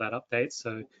changes and all that updates.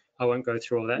 So I won't go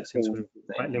through all that since we're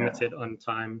quite limited on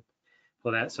time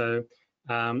for that. So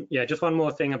yeah, just one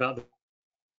more thing about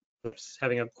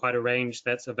having quite a range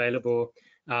that's available.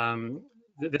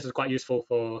 This is quite useful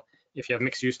for if you have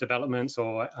mixed use developments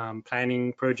or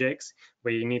planning projects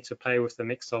where you need to play with the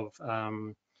mix of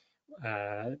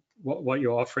what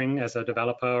you're offering as a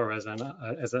developer or as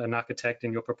an architect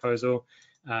in your proposal.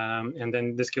 And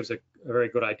then this gives a very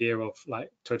good idea of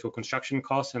like total construction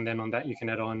costs, and then on that you can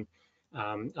add on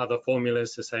other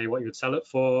formulas to say what you'd sell it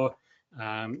for,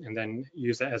 and then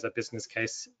use that as a business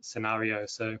case scenario.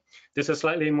 So this is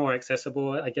slightly more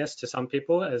accessible, I guess, to some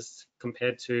people as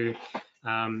compared to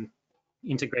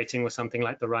integrating with something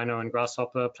like the Rhino and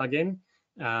Grasshopper plugin,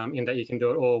 in that you can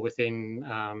do it all within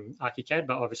Archicad,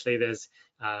 but obviously there's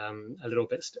a little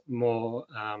bit more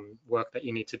work that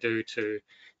you need to do to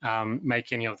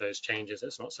make any of those changes.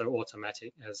 It's not so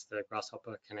automatic as the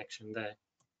Grasshopper connection there.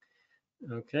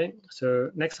 Okay,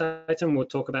 so next item we'll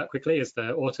talk about quickly is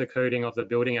the auto coding of the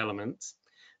building elements.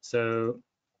 So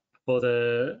for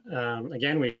the,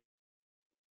 again, we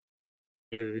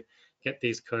get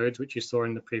these codes, which you saw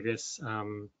in the previous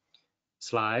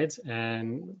slides,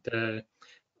 and the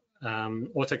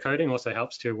auto coding also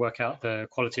helps to work out the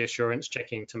quality assurance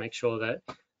checking to make sure that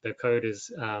the code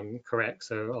is correct.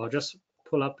 So I'll just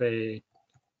pull up the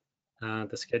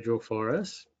schedule for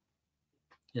us,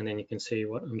 and then you can see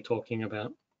what I'm talking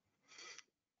about.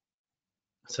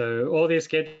 So all these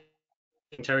schedules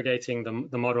interrogating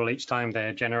the model each time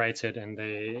they're generated, and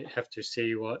they have to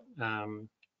see what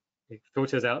it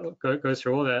filters out, goes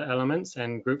through all the elements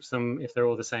and groups them if they're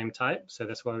all the same type. So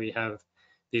that's why we have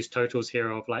these totals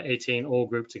here of like 18 all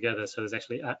grouped together. So there's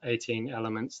actually 18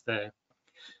 elements there.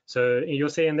 So you'll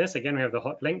see in this, again, we have the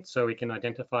hot link, so we can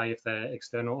identify if they're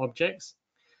external objects.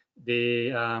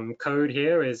 The code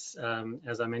here is,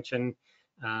 as I mentioned,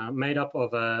 made up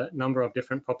of a number of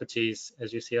different properties,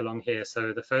 as you see along here.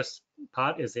 So the first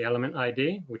part is the element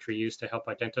ID, which we use to help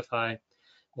identify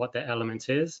what the element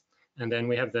is. And then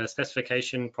we have the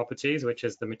specification properties, which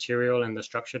is the material and the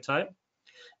structure type.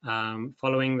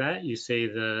 Following that, you see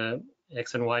the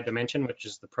X and Y dimension, which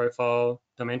is the profile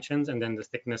dimensions, and then the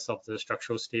thickness of the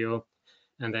structural steel,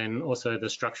 and then also the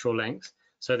structural length.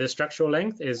 So the structural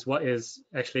length is what is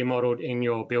actually modeled in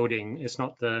your building. It's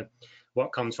not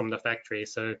what comes from the factory.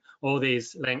 So all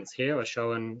these lengths here are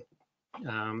shown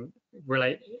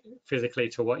relate physically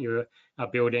to what you are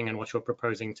building and what you're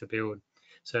proposing to build.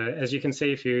 So as you can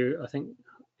see, I think,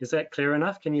 is that clear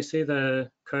enough? Can you see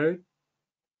the code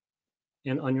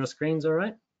on your screens all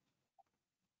right?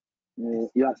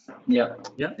 Yes. Yeah.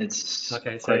 Yeah. It's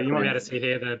okay. So you might be able to see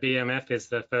here the BMF is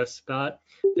the first part,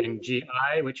 then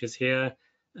GI, which is here,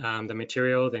 the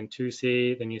material, then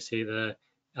 2C, then you see the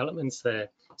elements there.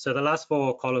 So the last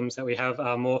four columns that we have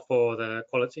are more for the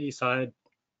quality side,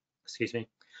 excuse me,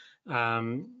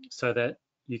 so that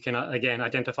you can, again,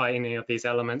 identify any of these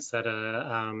elements that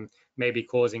are maybe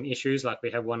causing issues. Like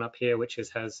we have one up here, which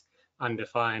has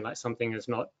undefined, like something is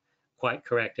not quite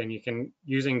correct. And you can,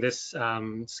 using this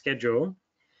schedule,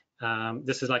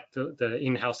 this is like the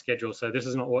in-house schedule. So this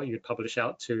is not what you'd publish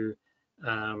out to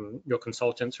your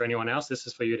consultants or anyone else. This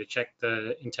is for you to check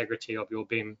the integrity of your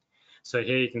BIM. So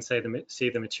here you can see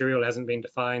the material hasn't been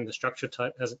defined, the structure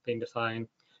type hasn't been defined,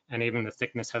 and even the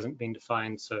thickness hasn't been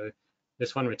defined. So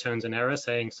this one returns an error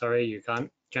saying, sorry, you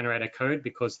can't generate a code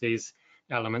because these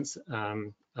elements are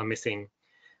missing.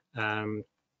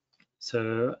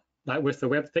 So like with the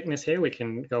web thickness here, we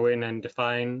can go in and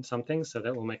define something, so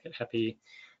that will make it happy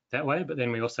that way. But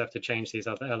then we also have to change these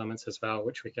other elements as well,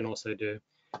 which we can also do.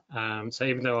 So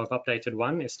even though I've updated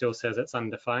one, it still says it's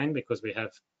undefined because we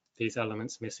have these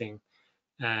elements missing.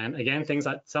 And again, things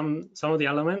like some of the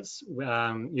elements,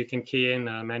 you can key in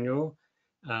a manual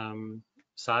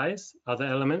size. Other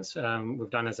elements we've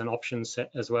done as an option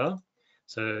set as well.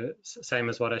 So same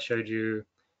as what I showed you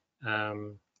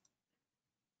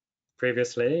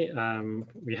previously,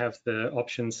 we have the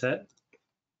option set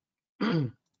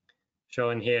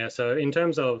shown here. So in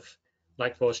terms of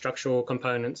like for structural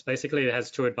components, basically it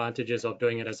has two advantages of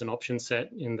doing it as an option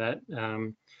set, in that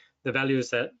the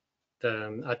values that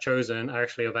are chosen are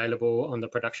actually available on the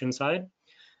production side.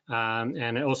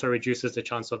 And it also reduces the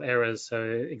chance of errors. So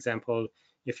example,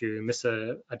 if you miss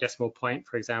a decimal point,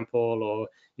 for example, or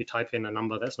you type in a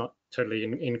number that's not totally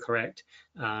incorrect,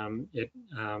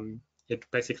 it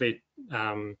basically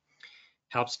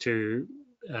helps to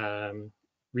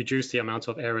reduce the amount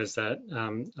of errors that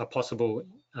are possible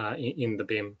in the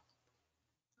BIM.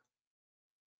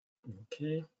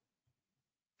 Okay.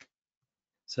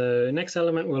 So next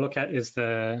element we'll look at is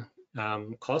the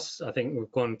costs. I think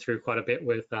we've gone through quite a bit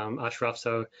with Asyraf,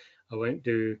 so I won't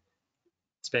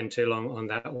spend too long on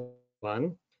that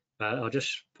one, but I'll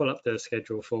just pull up the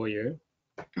schedule for you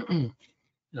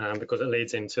because it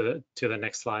leads into the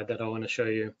next slide that I want to show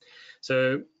you.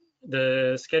 So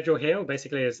the schedule here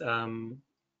basically is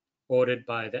ordered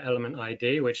by the element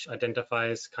ID, which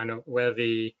identifies kind of where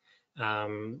the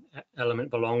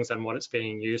element belongs and what it's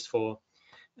being used for.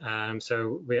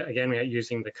 So we are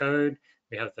using the code.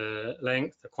 We have the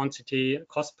length, the quantity,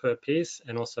 cost per piece,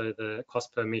 and also the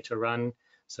cost per meter run.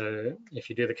 So if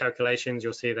you do the calculations,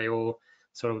 you'll see they all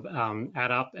sort of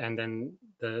add up, and then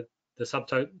the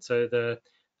subtotal. So the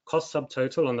cost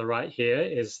subtotal on the right here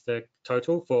is the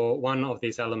total for one of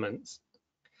these elements.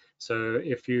 So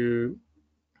if you,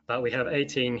 but we have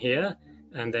 18 here,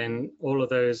 and then all of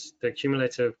those, the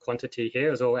cumulative quantity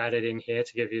here is all added in here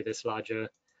to give you this larger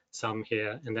sum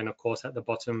here. And then of course at the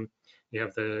bottom you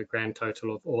have the grand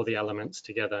total of all the elements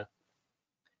together.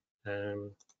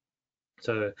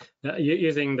 So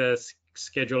using the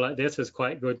schedule like this is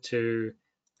quite good to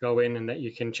go in, and that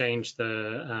you can change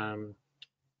the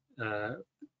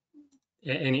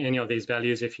any of these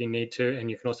values if you need to, and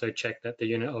you can also check that the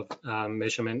unit of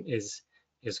measurement is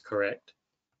correct.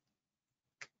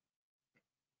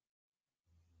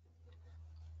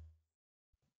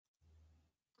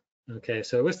 Okay,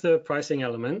 so with the pricing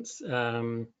elements,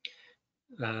 I'll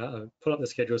pull up the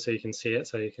schedule so you can see it,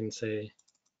 so you can see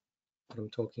what I'm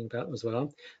talking about as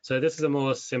well. So this is a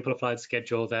more simplified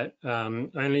schedule that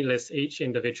only lists each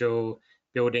individual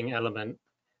building element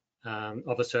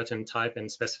of a certain type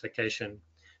and specification.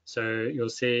 So you'll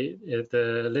see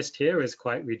the list here is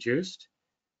quite reduced.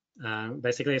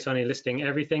 Basically, it's only listing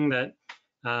everything that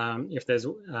if there's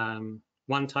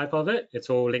one type of it, it's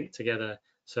all linked together.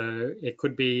 So it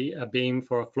could be a beam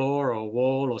for a floor or a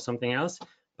wall or something else,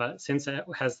 but since it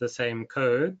has the same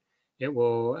code, it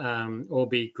will all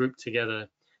be grouped together.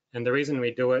 And the reason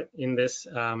we do it in this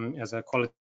as a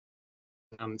quality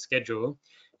schedule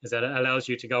is that it allows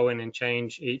you to go in and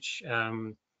change each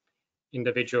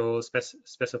individual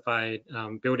specified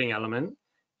building element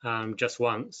just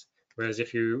once. Whereas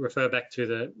if you refer back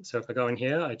to so if I go in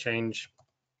here, I change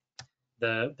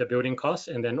the building costs,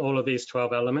 and then all of these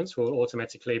 12 elements will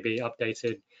automatically be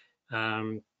updated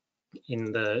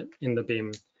in the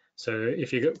BIM. So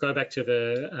if you go back to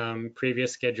the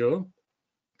previous schedule,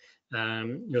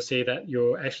 you'll see that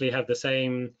you'll actually have the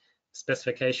same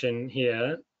specification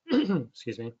here,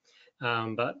 excuse me,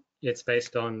 but it's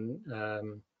based on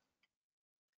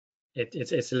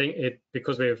it's linked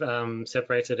because we've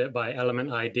separated it by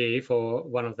element ID for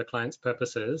one of the client's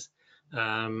purposes.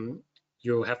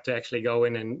 You'll have to actually go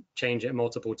in and change it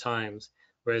multiple times.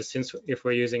 Whereas if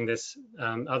we're using this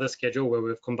other schedule where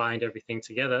we've combined everything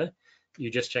together, you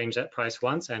just change that price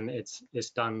once and it's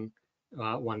done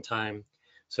one time.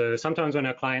 So sometimes when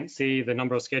our clients see the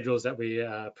number of schedules that we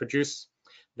produce,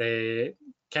 they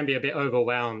can be a bit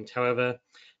overwhelmed. However,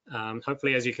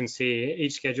 hopefully, as you can see,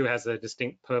 each schedule has a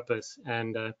distinct purpose,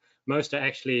 and most are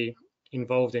actually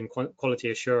involved in quality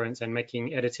assurance and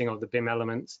making editing of the BIM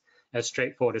elements as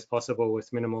straightforward as possible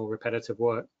with minimal repetitive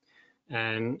work.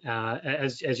 And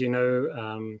as you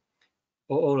know,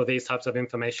 all of these types of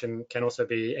information can also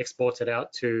be exported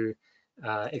out to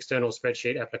external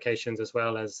spreadsheet applications, as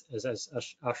well as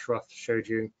Asyraf showed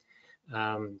you,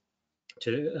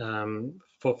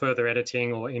 for further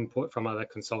editing or input from other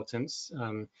consultants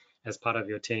as part of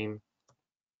your team.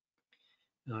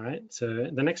 All right, so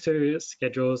the next two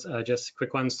schedules are just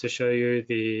quick ones to show you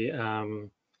the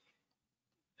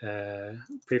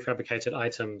prefabricated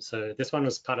items. So this one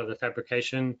was part of the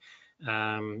fabrication.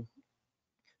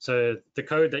 So the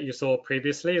code that you saw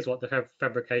previously is what the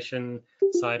fabrication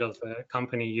side of the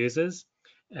company uses,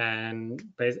 and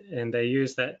they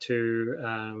use that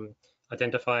to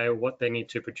identify what they need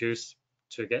to produce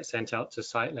to get sent out to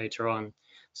site later on.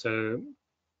 So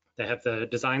they have the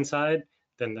design side,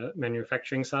 then the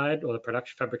manufacturing side or the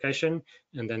production fabrication,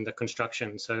 and then the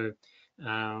construction. So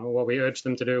what we urged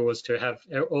them to do was to have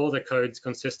all the codes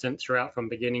consistent throughout from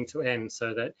beginning to end,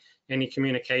 so that any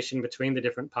communication between the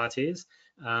different parties,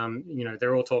 you know,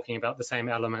 they're all talking about the same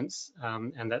elements,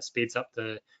 and that speeds up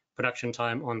the production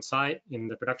time on site, in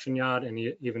the production yard, and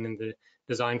even in the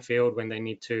design field when they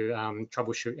need to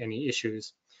troubleshoot any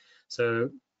issues. So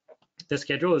the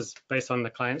schedule is based on the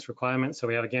client's requirements. So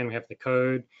we have the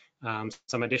code,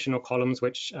 some additional columns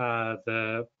which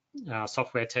the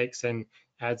software takes and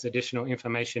adds additional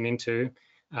information into.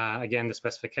 Again, the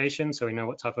specification, so we know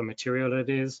what type of material it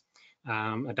is,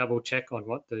 a double check on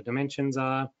what the dimensions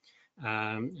are,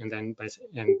 and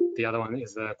the other one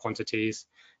is the quantities.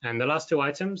 And the last two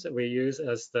items that we use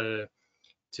as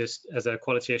just as a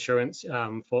quality assurance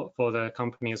for the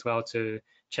company as well, to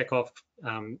check off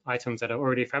items that are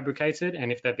already fabricated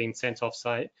and if they've been sent off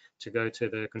site to go to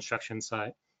the construction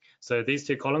site. So these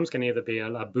two columns can either be a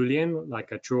Boolean,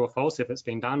 like a true or false if it's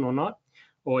been done or not,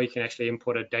 or you can actually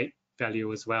import a date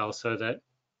value as well, so that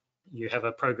you have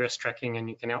a progress tracking and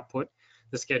you can output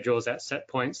the schedules at set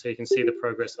points so you can see the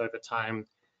progress over time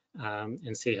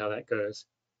and see how that goes.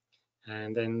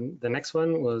 And then the next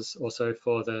one was also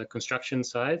for the construction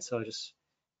side, so I'll just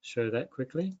show that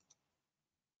quickly.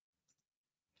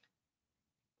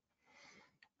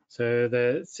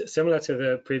 So similar to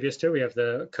the previous two, we have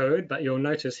the code, but you'll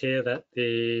notice here that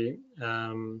the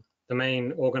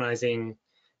main organizing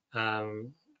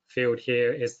field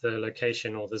here is the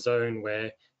location or the zone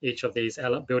where each of these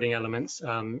building elements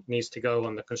needs to go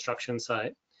on the construction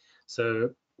site.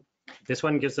 So this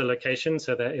one gives the location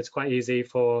so that it's quite easy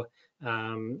for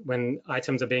when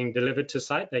items are being delivered to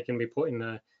site, they can be put in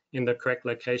the correct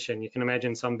location. You can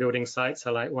imagine some building sites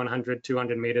are like 100,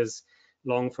 200 meters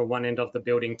long from one end of the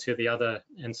building to the other.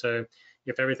 And so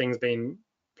if everything's been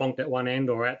plonked at one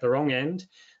end or at the wrong end,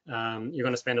 you're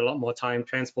going to spend a lot more time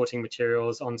transporting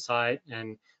materials on site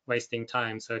and wasting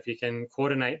time. So if you can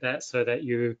coordinate that so that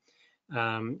you,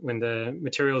 when the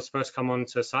materials first come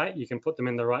onto site, you can put them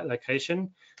in the right location,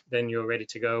 then you're ready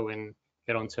to go and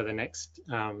get on to the next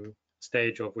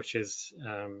stage, of which is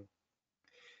you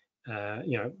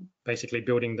know, basically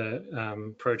building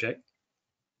the project.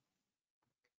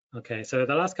 Okay, so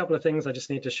the last couple of things I just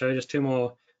need to show, just two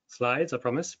more slides, I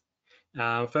promise.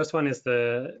 First one is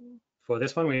for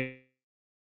this one,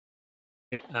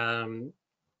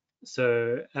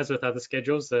 so as with other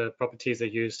schedules, the properties are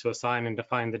used to assign and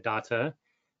define the data.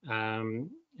 And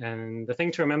the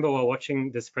thing to remember while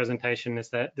watching this presentation is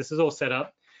that this is all set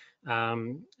up,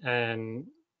 and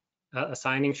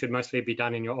assigning should mostly be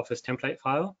done in your Office template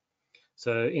file.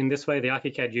 So in this way, the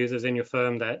Archicad users in your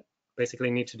firm that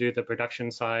basically need to do the production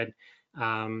side,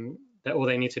 that all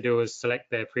they need to do is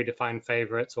select their predefined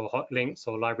favorites or hot links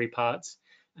or library parts,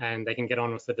 and they can get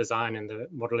on with the design and the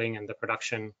modeling and the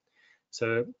production.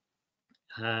 So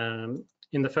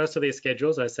in the first of these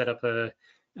schedules, I set up a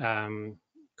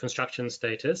construction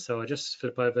status. So I'll just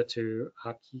flip over to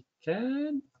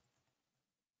Archicad.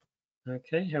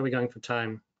 Okay, how are we going for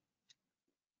time?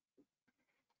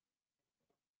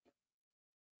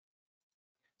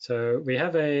 So we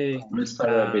have a... We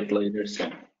started a bit later,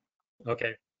 so...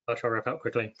 Okay, I'll try to wrap up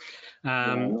quickly.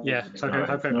 Yeah, so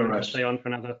hope everyone can stay on for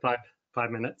another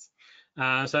five minutes.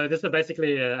 So this is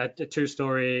basically a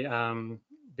two-story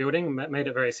building. Made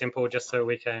it very simple just so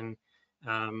we can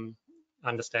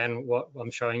understand what I'm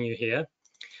showing you here.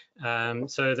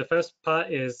 So the first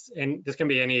part is, and this can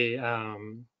be any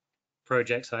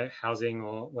projects like housing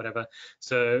or whatever.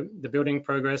 So the building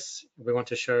progress, we want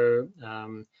to show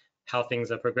how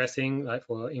things are progressing, like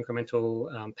for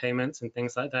incremental payments and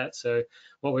things like that. So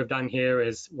what we've done here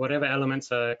is whatever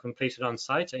elements are completed on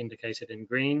site are indicated in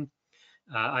green,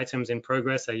 items in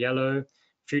progress are yellow,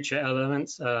 future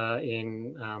elements are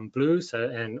in blue, so,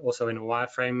 and also in a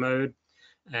wireframe mode,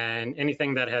 and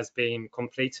anything that has been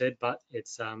completed but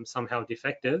it's somehow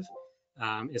defective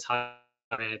is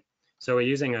highlighted. So we're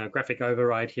using a graphic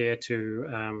override here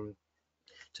to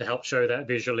help show that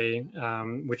visually,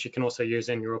 which you can also use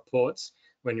in your reports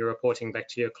when you're reporting back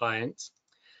to your clients.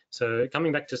 So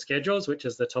coming back to schedules, which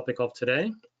is the topic of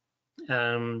today.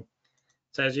 So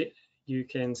as you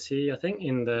can see, I think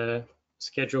in the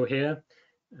schedule here,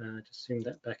 just zoom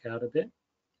that back out a bit.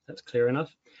 That's clear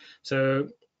enough. So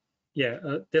yeah,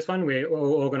 this one we're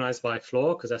all organized by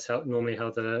floor because that's normally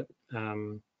how the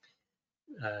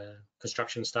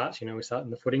construction starts. You know, we start in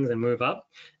the footings and move up,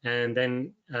 and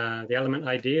then the element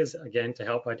ID is again to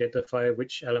help identify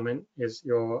which element is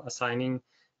you're assigning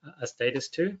a status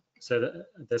to. So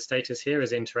the status here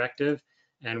is interactive,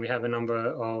 and we have a number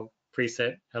of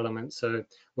preset elements. So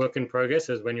work in progress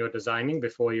is when you're designing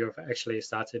before you've actually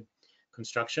started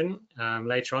construction.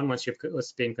 Later on, once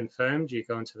it's been confirmed, you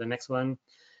go into the next one.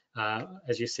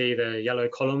 As you see, the yellow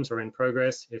columns are in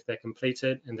progress if they're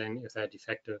completed, and then if they're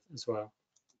defective as well.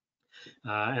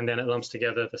 And then it lumps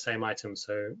together the same item.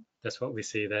 So that's what we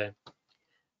see there.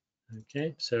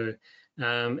 Okay, so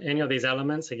any of these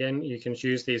elements, again, you can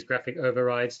use these graphic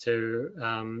overrides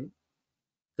to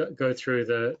go through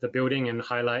the building and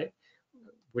highlight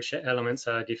which elements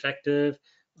are defective.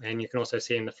 And you can also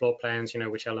see in the floor plans, you know,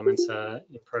 which elements are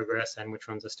in progress and which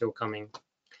ones are still coming.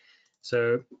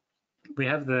 So we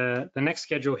have the next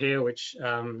schedule here, which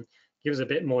gives a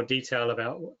bit more detail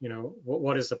about, you know,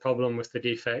 what is the problem with the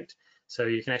defect. So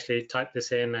you can actually type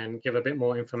this in and give a bit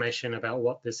more information about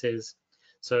what this is.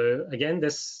 So again,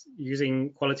 this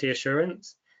using quality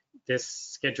assurance, this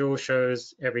schedule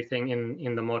shows everything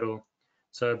in the model.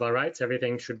 So by rights,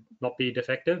 everything should not be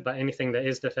defective, but anything that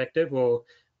is defective will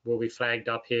be flagged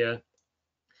up here.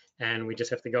 And we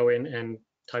just have to go in and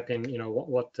type in, you know,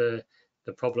 what the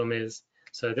problem is.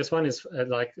 So this one is,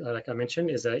 like I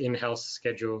mentioned, is an in-house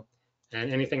schedule. And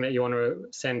anything that you want to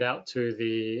send out to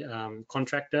the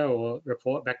contractor or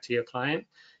report back to your client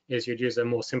is you'd use a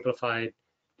more simplified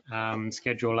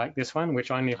schedule like this one,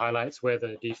 which only highlights where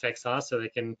the defects are, so they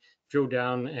can drill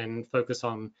down and focus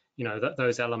on, you know,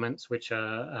 those elements which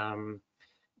are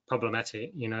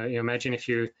problematic. You know, you imagine if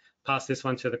you pass this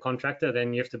one to the contractor,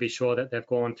 then you have to be sure that they've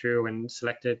gone through and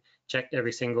checked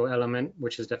every single element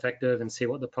which is defective and see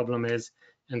what the problem is,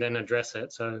 and then address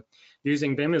it. So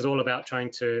using BIM is all about trying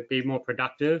to be more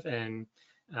productive and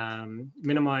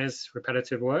minimize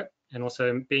repetitive work, and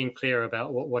also being clear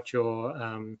about what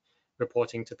you're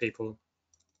reporting to people.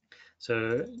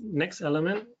 So next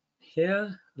element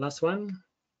here, last one,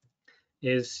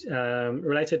 is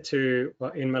related to,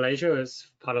 well, in Malaysia, as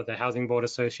part of the Housing Board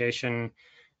Association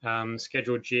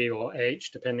Schedule G or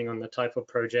H, depending on the type of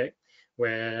project,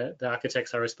 where the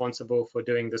architects are responsible for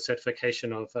doing the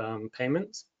certification of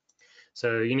payments.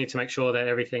 So you need to make sure that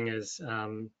everything is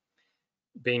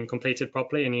being completed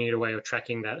properly, and you need a way of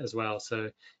tracking that as well.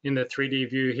 So in the 3D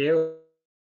view here,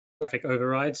 graphic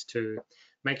overrides to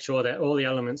make sure that all the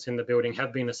elements in the building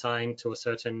have been assigned to a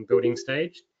certain building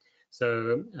stage.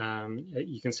 So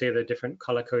you can see the different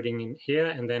color coding in here,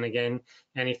 and then again,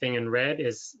 anything in red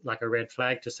is like a red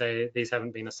flag to say these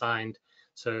haven't been assigned.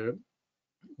 So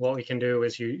what we can do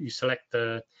is you select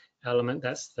the element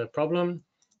that's the problem,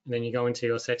 and then you go into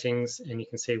your settings and you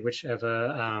can see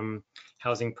whichever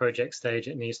housing project stage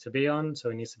it needs to be on.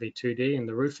 So it needs to be 2D in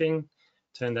the roofing.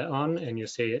 Turn that on and you'll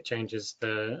see it changes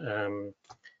the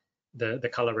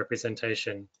color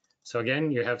representation. So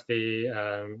again, you have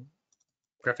the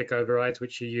graphic overrides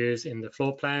which you use in the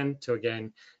floor plan to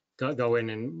again go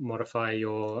in and modify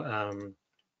your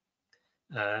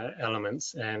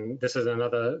elements. And this is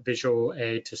another visual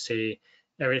aid to see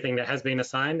everything that has been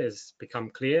assigned has become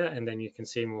clear, and then you can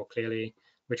see more clearly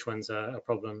which ones are a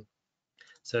problem.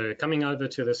 So coming over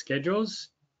to the schedules.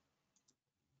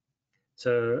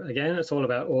 So again, it's all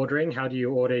about ordering. How do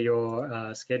you order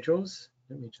your schedules?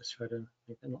 Let me just try to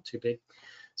make that not too big.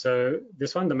 So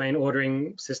this one, the main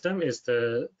ordering system, is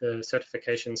the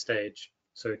certification stage.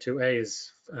 So 2A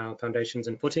is foundations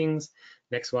and footings.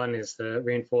 Next one is the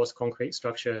reinforced concrete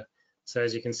structure. So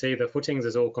as you can see, the footings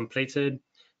is all completed.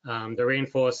 The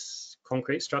reinforced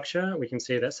concrete structure, we can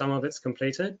see that some of it's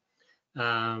completed,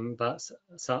 but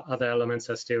some other elements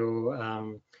are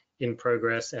still in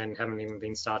progress and haven't even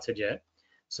been started yet.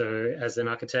 So as an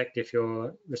architect, if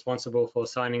you're responsible for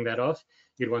signing that off,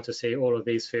 you'd want to see all of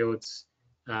these fields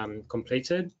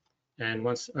completed. And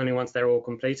only once they're all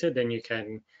completed, then you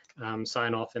can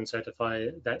sign off and certify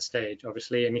that stage.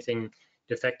 Obviously, anything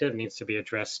defective needs to be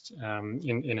addressed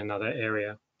in another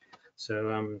area.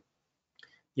 So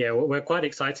yeah, we're quite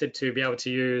excited to be able to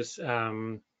use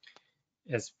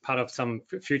as part of some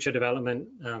future development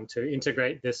to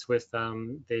integrate this with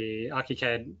the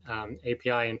Archicad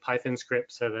API and Python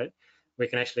script, so that we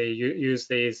can actually use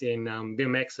these in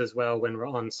BIMX as well when we're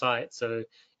on site. So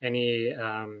any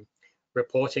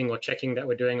reporting or checking that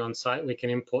we're doing on site, we can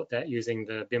import that using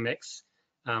the BIMX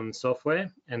software,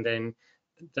 and then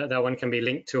that one can be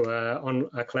linked to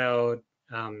a cloud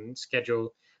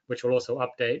schedule, which will also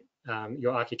update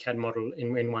your Archicad model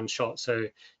in one shot. So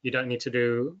you don't need to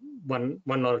do one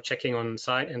lot of checking on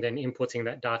site and then importing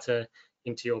that data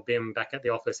into your BIM back at the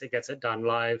office. It gets it done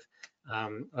live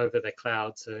over the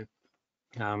cloud. So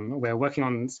we're working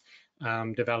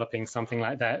on developing something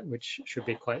like that, which should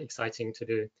be quite exciting to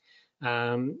do.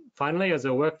 Finally, as a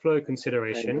workflow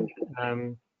consideration,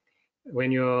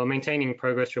 when you're maintaining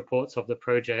progress reports of the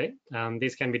project,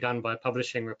 these can be done by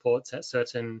publishing reports at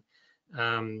certain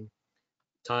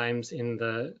times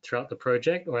throughout the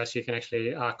project, or else you can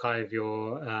actually archive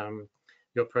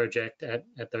your project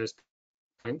at those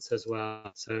points as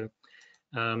well. So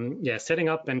yeah, setting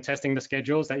up and testing the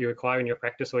schedules that you require in your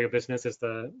practice or your business is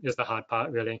the hard part,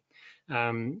 really.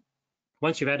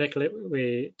 Once you've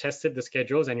adequately tested the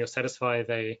schedules and you're satisfied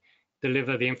they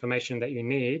deliver the information that you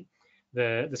need,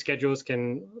 the schedules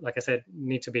can, like I said,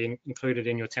 need to be included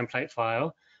in your template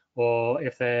file, or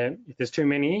if there's too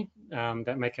many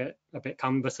that make it a bit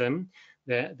cumbersome,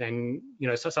 then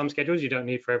so some schedules you don't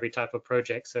need for every type of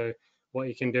project. So what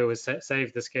you can do is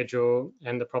save the schedule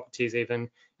and the properties even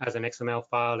as an XML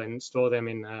file and store them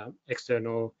in an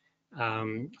external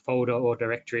folder or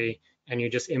directory, and you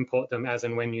just import them as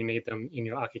and when you need them in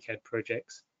your Archicad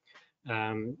projects.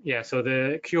 Yeah, so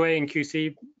the QA and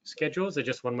QC schedules are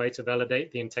just one way to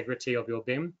validate the integrity of your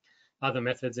BIM. Other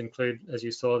methods include, as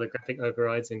you saw, the graphic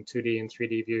overrides in 2D and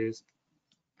 3D views.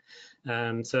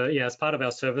 So yeah, as part of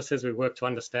our services, we work to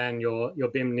understand your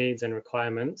BIM needs and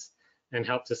requirements and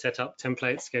help to set up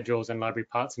templates, schedules, and library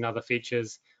parts and other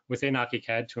features within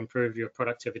Archicad to improve your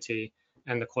productivity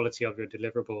and the quality of your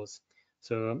deliverables.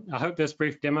 So I hope this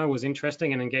brief demo was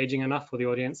interesting and engaging enough for the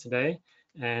audience today.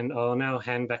 And I'll now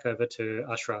hand back over to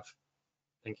Asyraf.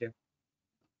 Thank you.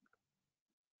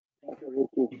 Thank you,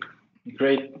 Ricki.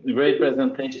 Great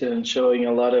presentation, showing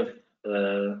a lot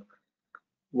of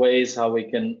ways how we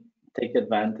can take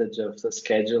advantage of the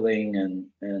scheduling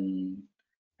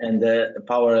and the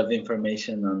power of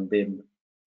information on BIM.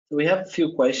 So we have a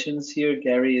few questions here.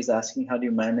 Gary is asking, how do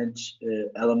you manage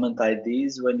element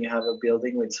IDs when you have a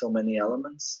building with so many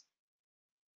elements?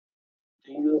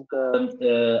 Do you use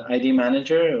the ID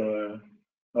manager,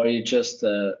 or you just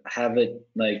have it,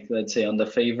 like, let's say, on the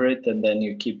favorite, and then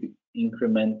you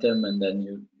increment them, and then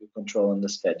you control on the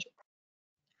schedule?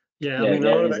 Yeah, I mean,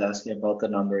 Gary is asking about the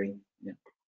numbering.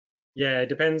 Yeah, it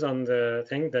depends on the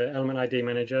thing. The element ID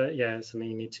manager, yeah, is something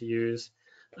you need to use.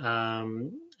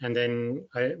 And then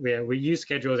we use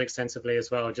schedules extensively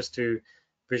as well, just to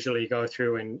visually go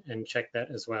through and check that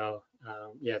as well.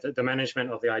 Yeah, the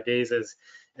management of the IDs is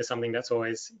something that's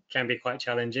always can be quite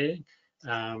challenging.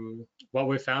 What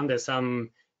we've found,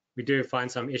 we do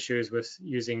find some issues with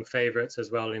using favorites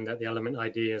as well, in that the element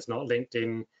ID is not linked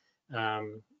in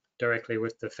directly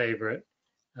with the favorite.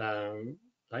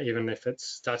 Like even if it's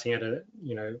starting at a,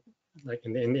 like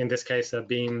in this case, a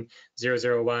beam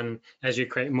 001, as you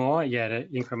create more, yeah, it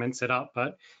increments it up.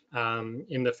 But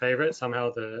in the favorite,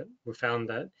 somehow we found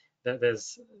that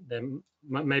there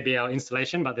may be our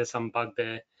installation, but there's some bug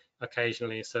there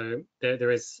occasionally. So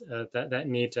there is that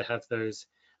need to have those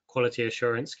quality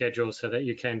assurance schedules so that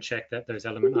you can check that those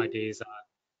element IDs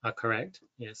are correct.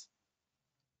 Yes.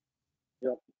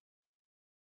 Yep.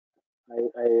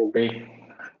 I agree.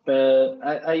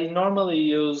 I normally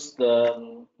use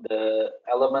the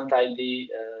element ID.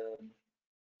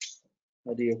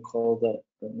 How do you call that?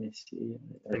 Let me see.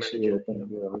 Actually, open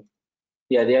it.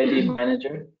 Yeah, the ID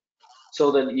manager,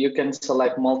 so that you can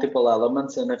select multiple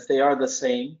elements, and if they are the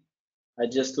same, I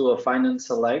just do a find and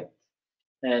select,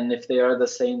 and if they are the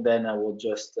same, then I will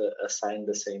just assign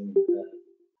the same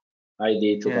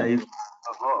ID to them.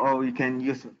 Or you can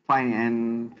use find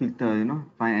and filter,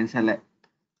 find and select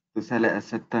to select a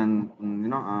certain,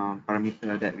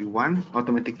 parameter that we want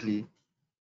automatically.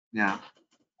 Yeah.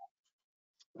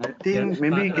 I think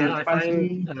maybe you can pass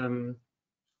me.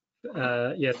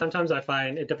 Yeah, sometimes I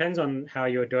find it depends on how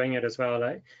you're doing it as well.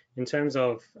 Like in terms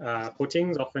of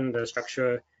footings, often the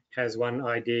structure has one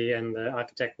ID and the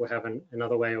architect will have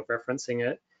another way of referencing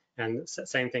it. And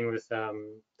same thing with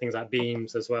things like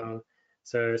beams as well.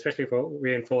 So especially for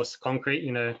reinforced concrete,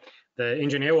 the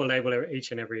engineer will label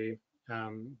each and every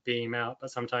beam out, but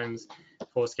sometimes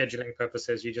for scheduling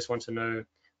purposes, you just want to know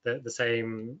the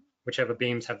same, whichever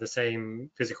beams have the same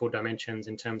physical dimensions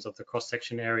in terms of the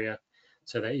cross-section area,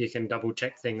 so that you can double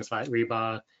check things like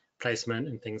rebar placement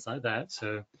and things like that.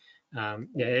 So yeah,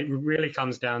 it really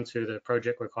comes down to the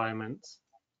project requirements.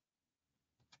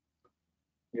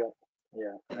 Yeah,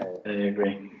 I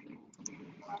agree.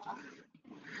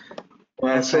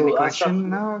 Well, Have so any Asyraf, question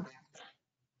now?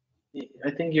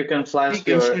 I think you can flash You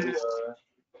can share.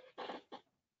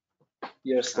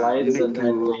 your You slides, need and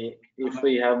then to. if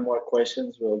we have more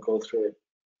questions, we'll go through it.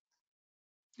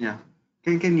 Yeah.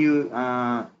 Can you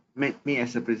make me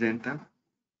as a presenter,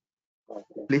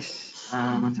 okay. please,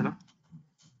 Marcelo?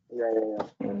 Yeah.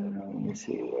 Let me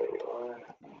see where you are.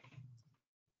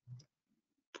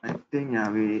 I think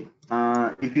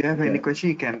if you have any Okay. question,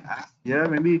 you can ask. Yeah,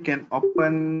 maybe you can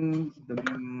open the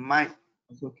mic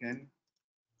also can.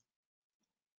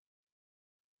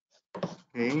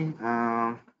 Okay.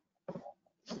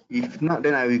 If not,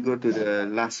 then I will go to the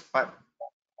last part.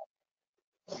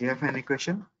 Do you have any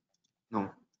question?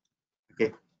 No.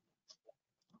 Okay.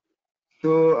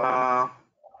 So I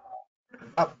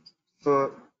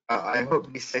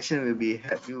hope this session will be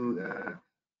help you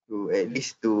to at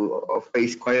least to offer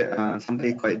is quite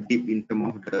something quite deep in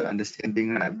terms of the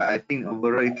understanding, right? But I think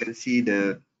overall you can see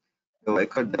the what I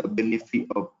call the benefit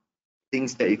of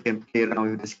things that you can play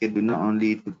around with the schedule, not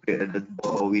only to create a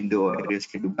door or window or area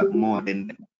schedule, but more than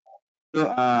that. So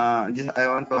just I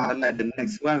want to highlight the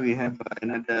next one. We have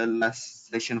another last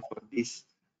session for this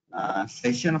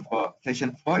session. For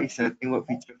session 4 is a teamwork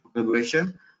feature for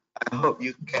collaboration. I hope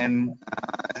you can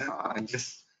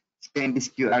just scan this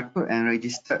QR code and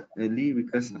register early,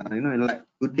 because like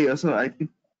today also I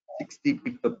think 60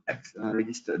 people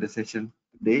registered the session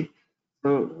today.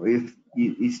 So if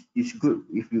it's good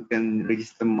if you can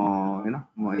register more,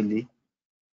 more early.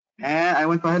 And I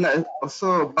want to highlight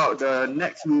also about the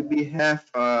next we have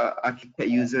Archicad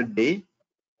User Day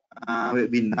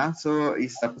webinar. So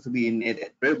it's supposed to be in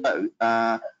April, but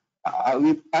I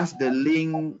will pass the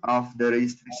link of the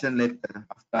registration later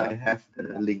after I have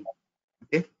the link.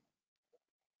 Okay.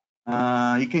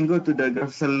 You can go to the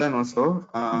Graphisoft Learn also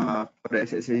for the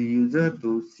accessory user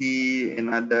to see a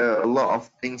lot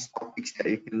of topics that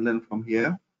you can learn from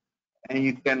here. And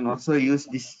you can also use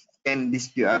scan this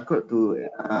QR code to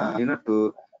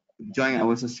to join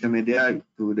our social media,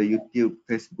 to the YouTube,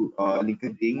 Facebook, or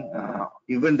LinkedIn.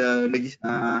 Even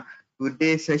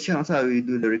today's session also I will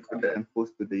do the recorder and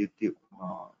post to the YouTube,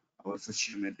 our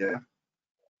social media.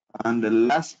 And the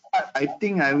last part, I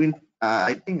think we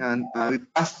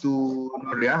pass to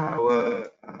Noria, our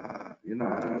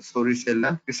story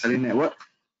seller, Krisali Network.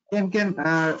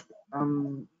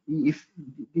 If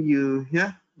you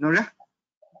hear Noria?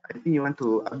 I think you want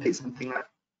to update something, right?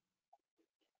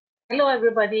 Hello,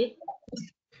 everybody. Hi,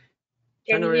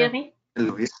 Can you Noria. hear me?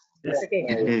 Hello. Yeah. Yes. Okay.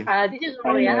 Yeah. This is Hi,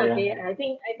 Gloria. Noria. Okay. I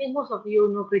think most of you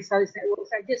know Graphisoft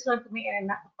Networks. I just want to make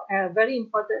a very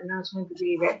important announcement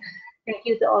today that thank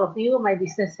you to all of you. My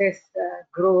business has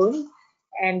grown,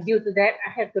 and due to that, I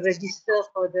have to register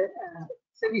for the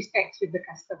service tax with the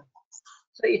customer.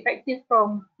 So effective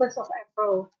from 1st of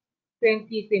April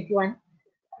 2021,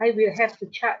 I will have to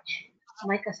charge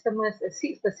my customers a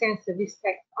 6% service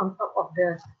tax on top of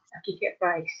the Archicad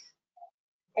price.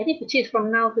 Any purchase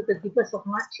from now to 31st of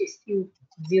March is still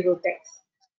zero tax.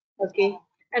 Okay,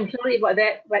 I'm sorry about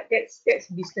that, but that's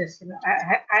business.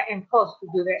 I am forced to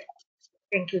do that.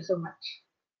 Thank you so much.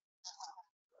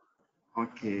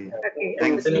 Okay. Okay,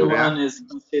 Thanks, over to you. Anyone is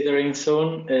considering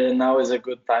soon, now is a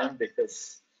good time,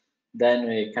 because then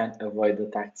we can't avoid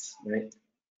the tax, right?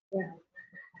 Yeah.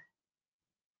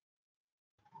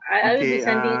 I will be Okay.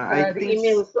 sending I the think.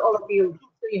 emails to all of you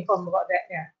to inform about that.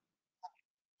 Yeah.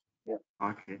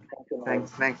 Okay. Thank you,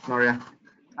 Thanks, Noria.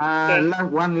 Okay.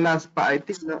 One last part. I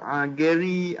think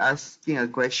Gary asking a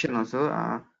question also.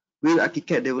 Will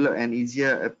Archicad develop an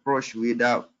easier approach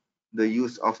without the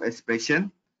use of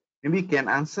expression? Maybe you can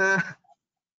answer.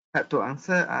 Have to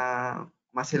answer,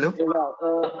 Marcelo.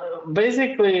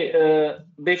 Basically,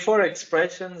 before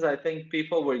expressions, I think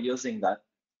people were using that.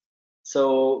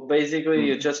 So basically,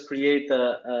 you just create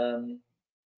a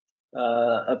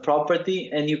property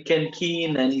and you can key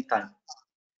in anytime.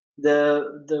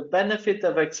 The benefit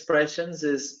of expressions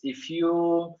is if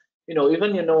even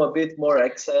a bit more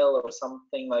Excel or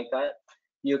something like that,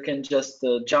 you can just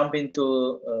jump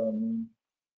into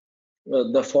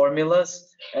the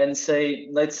formulas and say,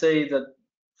 let's say that,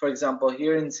 for example,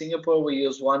 here in Singapore, we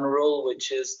use one rule,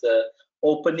 which is the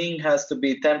opening has to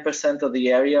be 10% of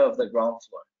the area of the ground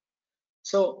floor.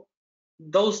 So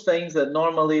those things that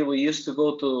normally we used to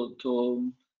go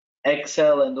to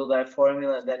Excel and do that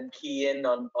formula and then key in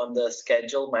on the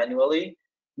schedule manually,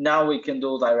 now we can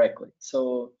do directly.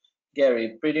 So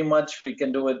Gary, pretty much we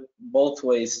can do it both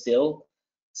ways still.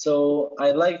 So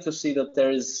I like to see that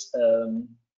there is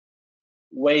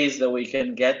ways that we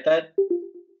can get that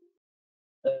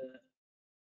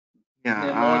in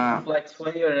a more complex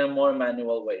way or in a more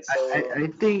manual way. So I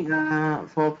think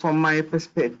from my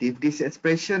perspective, this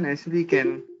expression actually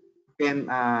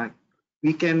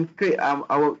we can create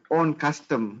our own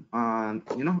custom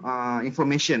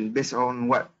information based on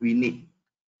what we need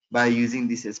by using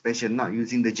this expression, not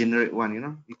using the generic one.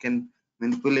 You can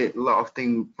manipulate a lot of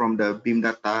things from the beam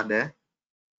data there.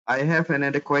 I have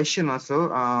another question also.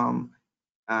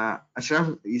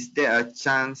 Asyraf, is there a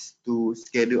chance to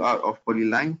schedule out of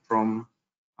polyline from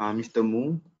Mr.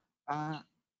 Mu? I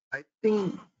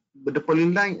think the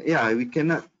polyline, yeah, we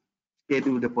cannot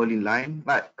schedule the polyline,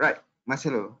 but right,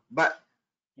 Marcelo. But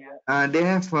they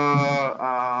have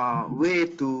a way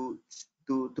to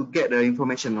get the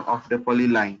information of the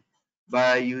polyline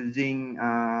by using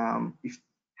what you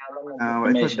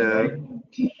call the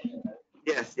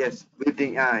yes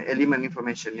building element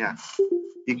information. Yeah,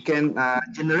 you can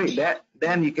generate that.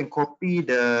 Then you can copy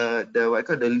the what you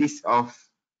call the list of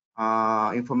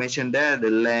information there, the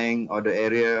length or the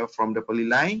area from the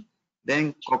polyline,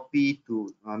 then copy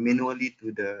to manually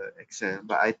to the Excel.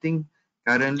 But I think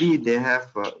currently they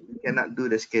have we cannot do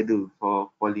the schedule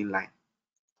for polyline.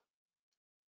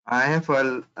 I have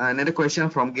another question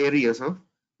from Gary also.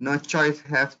 No choice,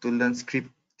 have to learn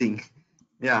scripting.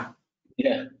 Yeah.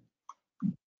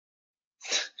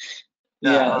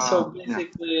 So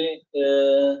basically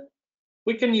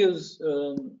we can use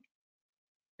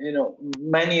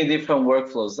many different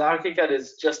workflows. The Archicad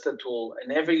is just a tool,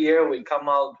 and every year we come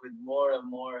out with more and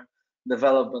more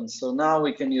developments. So now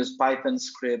we can use Python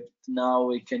script. Now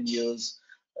we can use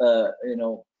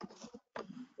Rhino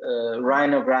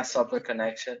Grasshopper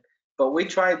connection. But we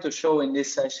try to show in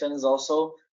these sessions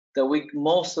also that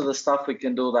most of the stuff we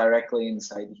can do directly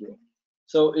inside here.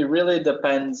 So it really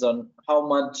depends on how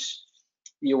much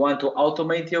you want to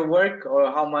automate your work, or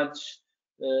how much.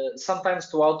 Sometimes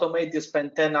to automate, you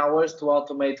spend 10 hours to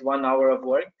automate 1 hour of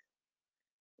work,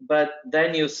 but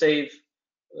then you save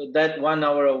that 1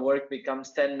 hour of work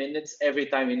becomes 10 minutes every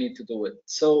time you need to do it.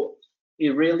 So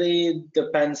it really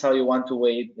depends how you want to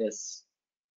weight this.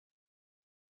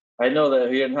 I know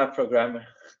that you're not a programmer,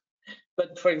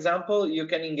 but for example, you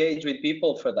can engage with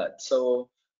people for that. So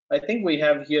I think we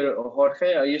have here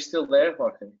Jorge. Are you still there,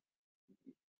 Jorge?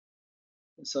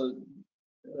 So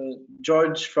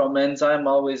George from Enzyme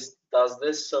always does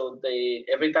this. So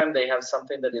every time they have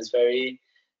something that is very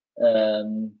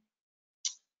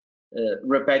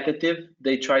repetitive,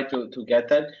 they try to get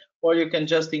that. Or you can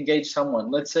just engage someone.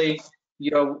 Let's say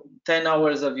your 10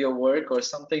 hours of your work, or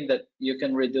something that you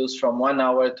can reduce from 1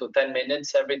 hour to 10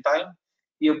 minutes every time.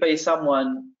 You pay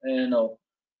someone,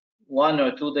 1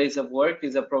 or 2 days of work,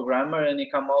 is a programmer, and he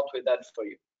come out with that for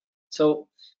you. So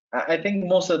I think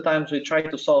most of the times we try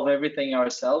to solve everything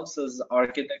ourselves as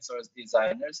architects or as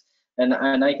designers.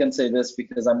 And I can say this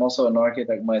because I'm also an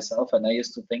architect myself, and I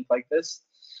used to think like this.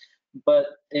 But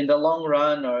in the long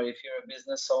run, or if you're a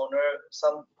business owner,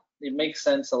 it makes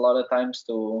sense a lot of times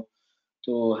to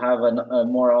have a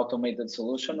more automated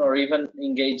solution, or even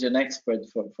engage an expert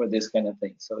for this kind of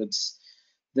thing. So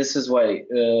this is why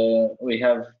we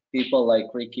have people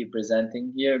like Ricki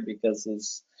presenting here, because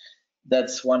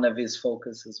that's one of his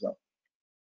focus as well.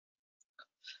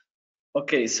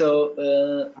 Okay, so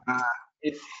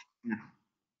if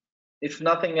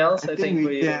nothing else, I think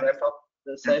we wrap up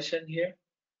the session here.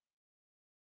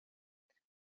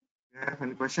 You have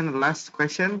any question? Last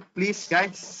question, please,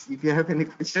 guys. If you have any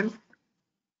question,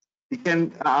 you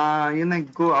can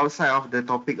go outside of the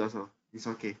topic also. It's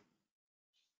okay.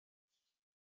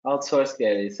 Outsource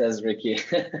Gary, says Ricki.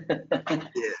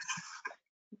 Yes.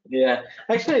 Yeah,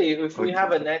 actually, if we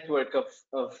have a network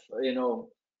of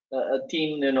a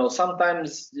team,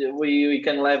 sometimes we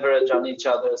can leverage on each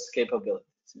other's capabilities.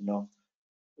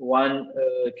 One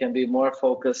can be more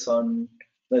focused on,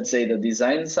 let's say, the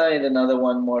design side, another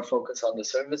one more focused on the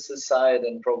services side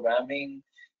and programming.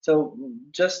 So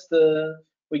just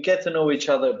we get to know each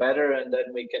other better, and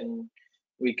then we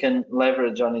can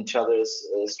leverage on each other's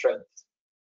strengths.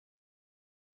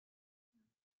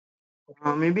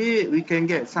 Maybe we can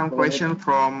get some question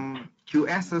from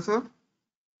QS also.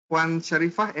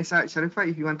 Sharifah, Sharifah,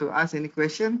 if you want to ask any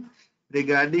question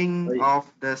regarding of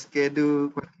the schedule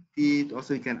quantity,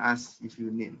 also you can ask if you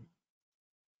need.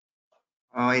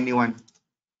 Anyone?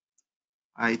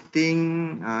 I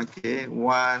think, okay,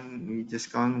 we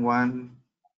just count 1,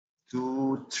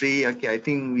 2, 3. Okay, I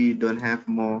think we don't have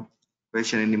more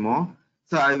question anymore.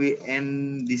 So I will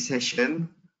end this session.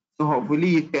 So hopefully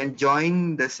you can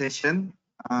join the session,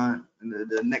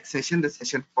 the next session, the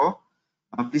session 4.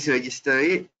 Please register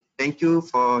it. Thank you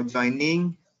for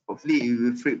joining. Hopefully it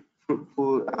will be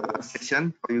fruitful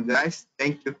session for you guys.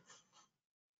 Thank you.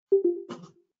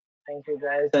 Thank you,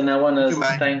 guys. And I want to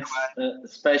Goodbye. thank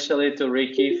especially to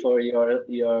Ricki for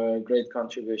your great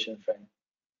contribution, friend.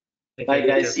 Thank Bye, you.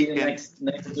 guys. See you Yeah.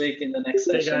 next week in the next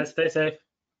Hey session. guys, stay safe.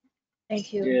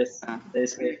 Thank you. Cheers. Stay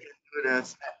safe.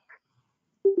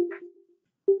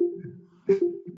 Good.